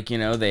it. Like, you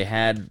know, they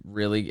had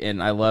really...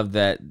 And I love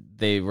that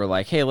they were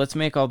like, hey, let's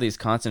make all these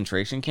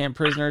concentration camp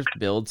prisoners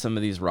build some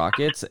of these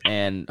rockets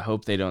and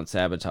hope they don't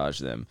sabotage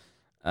them.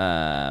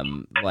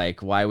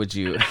 Like why would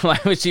you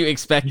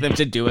expect them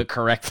to do it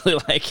correctly?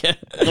 Like no,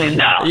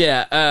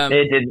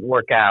 it didn't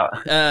work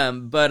out.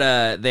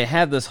 But they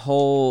had this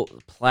whole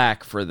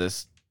plaque for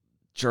this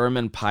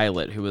German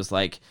pilot who was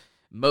like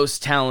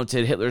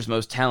Hitler's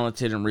most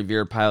talented and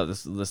revered pilot,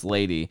 this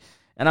lady.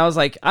 And I was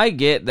like, I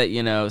get that,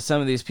 you know, some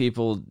of these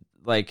people,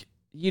 like,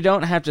 you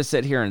don't have to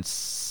sit here and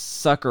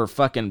suck their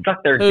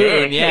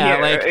dick.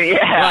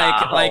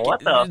 Like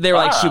they were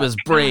like, she was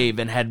brave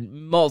and had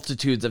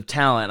multitudes of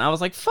talent. I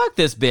was like, fuck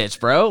this bitch,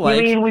 bro. Like,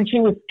 you mean when she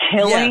was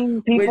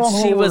killing people?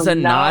 When she was a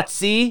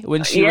Nazi?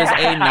 When she was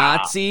a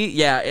Nazi?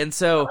 Yeah. And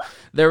so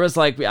there was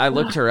like, I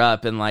looked her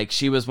up, and like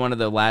she was one of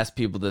the last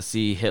people to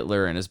see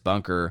Hitler in his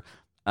bunker.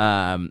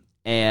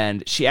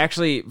 And she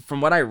actually,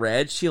 from what I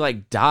read, she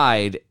like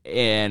died,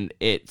 and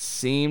it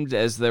seemed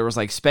as there was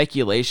like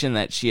speculation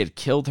that she had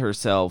killed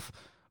herself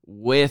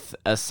with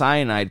a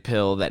cyanide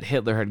pill that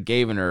Hitler had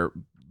given her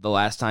the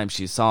last time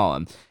she saw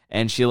him.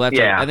 And she left,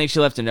 I think she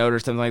left a note or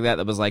something like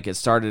that was like, it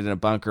started in a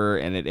bunker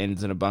and it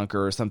ends in a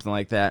bunker or something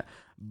like that.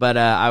 But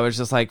I was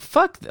just like,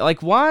 fuck,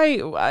 like, why?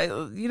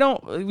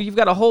 You've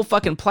got a whole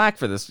fucking plaque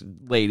for this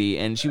lady,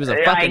 and she was a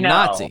fucking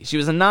Nazi. She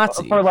was a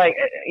Nazi. For like,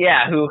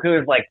 who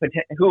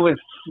was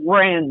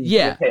friends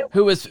with Hitler.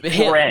 Who was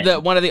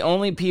one of the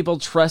only people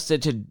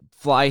trusted to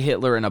fly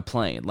Hitler in a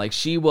plane. Like,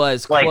 she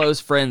was close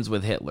friends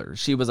with Hitler.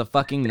 She was a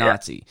fucking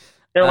Nazi.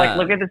 They're like,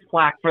 look at this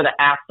plaque for the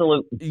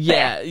absolute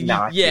best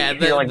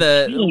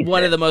Nazi.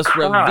 One of the most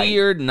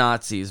revered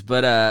Nazis.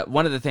 But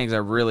one of the things I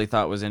really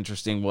thought was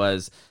interesting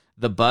was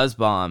the buzz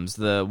bombs,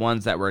 the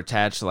ones that were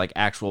attached to like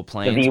actual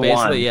planes, the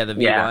basically, the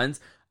V1s.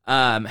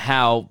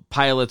 How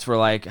pilots were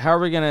like, how are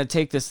we going to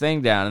take this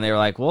thing down? And they were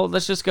like, well,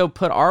 let's just go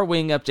put our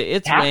wing up to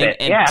its wing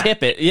and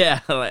tip it. Yeah.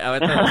 Like, I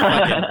thought it was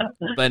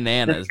fucking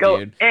bananas,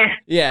 dude.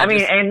 Yeah. I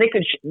mean, and they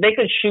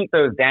could shoot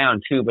those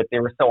down too, but they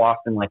were so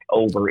often like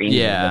over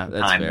England at the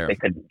time that they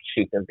couldn't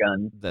shoot their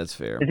guns. That's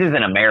fair. This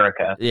isn't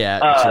America.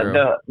 Yeah. True.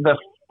 The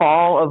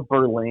Fall of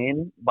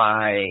Berlin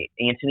by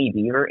Anthony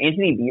Beaver.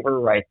 Anthony Beaver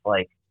writes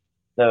like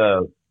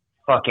the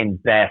fucking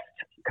best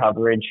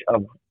coverage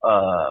of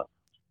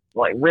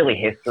like really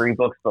history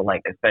books, but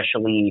like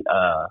especially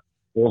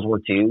World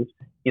War II.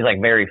 He's like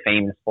very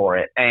famous for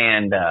it,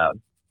 and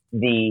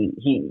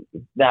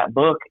that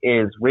book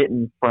is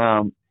written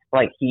from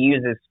like he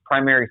uses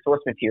primary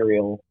source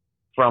material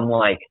from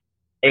like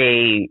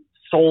a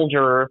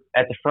soldier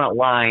at the front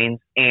lines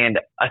and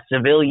a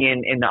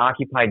civilian in the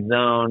occupied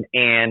zone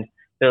and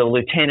the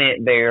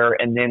lieutenant there,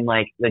 and then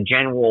like the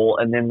general,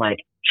 and then like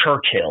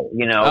Churchill.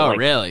 You know, oh like,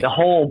 really? The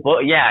whole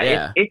book,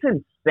 it's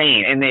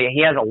insane, and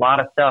he has a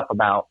lot of stuff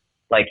about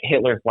like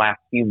Hitler's last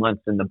few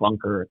months in the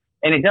bunker.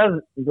 And it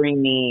does bring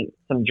me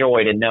some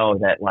joy to know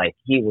that like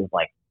he was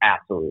like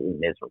absolutely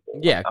miserable.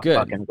 Yeah, like good. A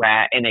fucking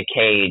rat in a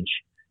cage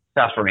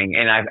suffering.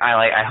 And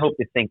I hope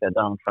to think that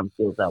Donald Trump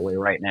feels that way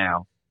right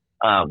now.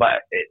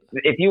 But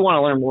if you want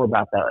to learn more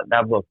about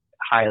that book,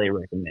 highly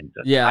recommend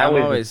it. Yeah, I'm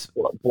always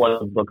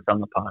blood books on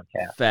the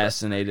podcast.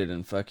 Fascinated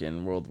in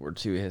fucking World War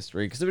II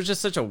history because it was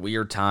just such a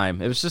weird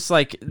time. It was just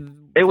like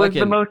it was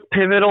the most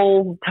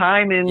pivotal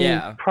time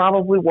in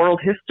probably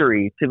world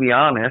history, to be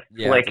honest.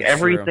 Yeah, like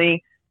everything,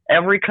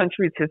 every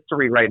country's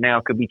history right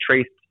now could be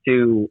traced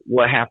to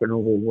what happened in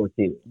World War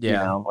II. Yeah, you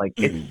know, like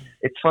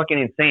it's fucking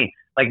insane.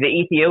 Like the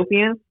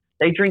Ethiopians,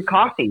 they drink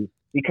coffee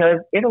because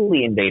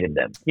Italy invaded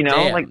them. You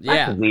know,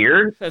 that's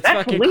weird. That's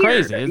fucking weird,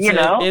 crazy.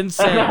 It's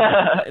insane.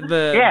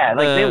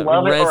 They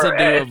love it for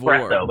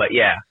espresso, but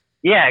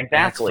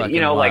exactly.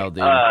 You know, wild,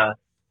 like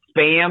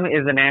Spam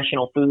is a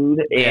national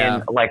food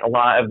in like a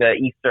lot of the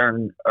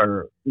Eastern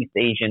or East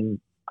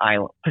Asian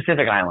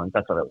Pacific islands.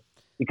 That's what it was.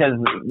 Because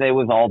they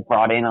was all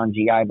brought in on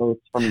GI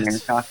boats from the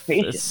American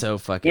occupation. It's so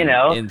fucking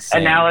insane.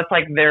 And now it's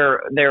like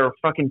their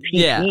fucking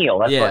peak meal.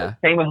 That's what,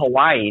 same with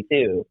Hawaii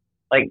too.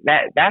 Like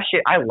that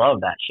shit, I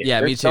love that shit.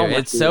 Yeah, me too.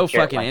 It's so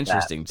fucking like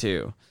interesting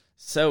too.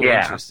 So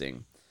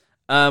interesting.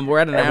 We're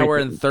at an hour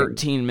and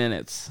 13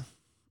 minutes.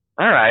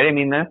 All right. I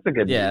mean, that's a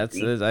good. Yeah,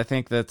 I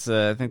think that's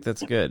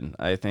good.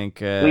 I think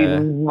we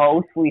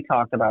mostly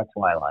talked about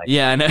Twilight.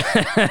 Yeah, I know.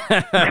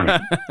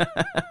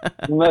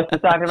 We mostly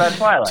talked about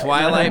Twilight.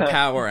 Twilight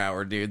Power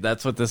Hour, dude.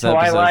 That's what this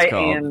episode is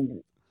called.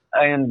 And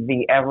and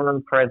the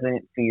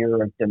ever-present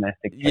fear of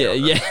domestic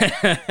terrorism.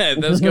 Yeah.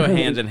 Those go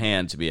hand in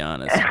hand, to be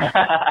honest. So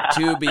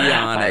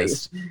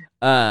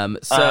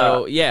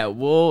yeah,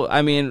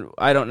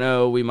 I don't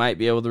know. We might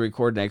be able to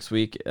record next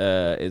week.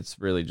 It's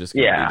really just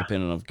going to be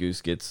dependent on if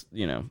Goose gets,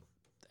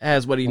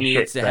 has what he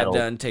needs to have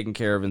done, taken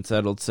care of, and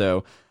settled.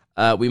 So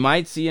we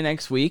might see you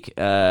next week.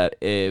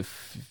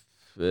 If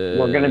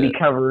we're going to be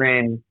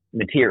covering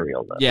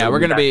material, though. Yeah,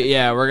 we're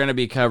gonna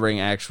be covering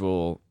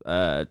actual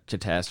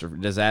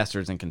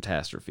disasters and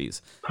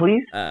catastrophes.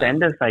 Please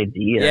send us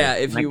ideas. Yeah,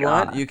 if you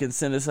want, you can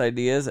send us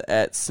ideas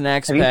at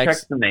SnacksPacks. Have you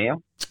checked the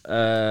mail?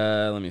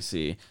 Let me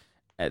see.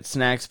 At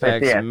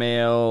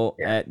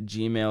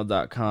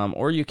snackspacksmail@gmail.com,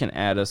 or you can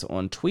add us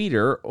on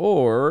Twitter,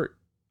 or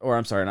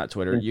I'm sorry, not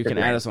Twitter. Instagram. You can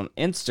add us on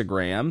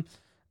Instagram.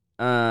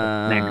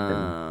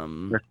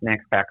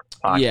 Snacks Packs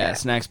Podcast. Yeah,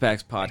 Snacks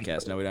Packs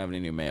Podcast. No, we don't have any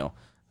new mail.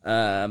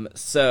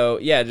 So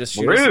yeah, just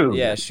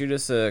shoot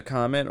us a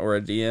comment or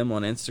a DM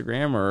on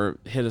Instagram, or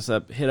hit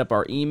up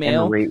our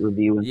email. And rate,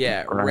 review, and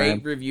subscribe.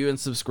 Rate, review, and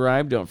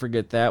subscribe. Don't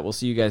forget that. We'll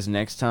see you guys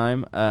next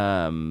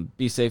time.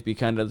 Be safe, be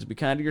kind to others, be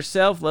kind to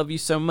yourself. Love you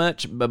so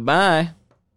much. Bye-bye.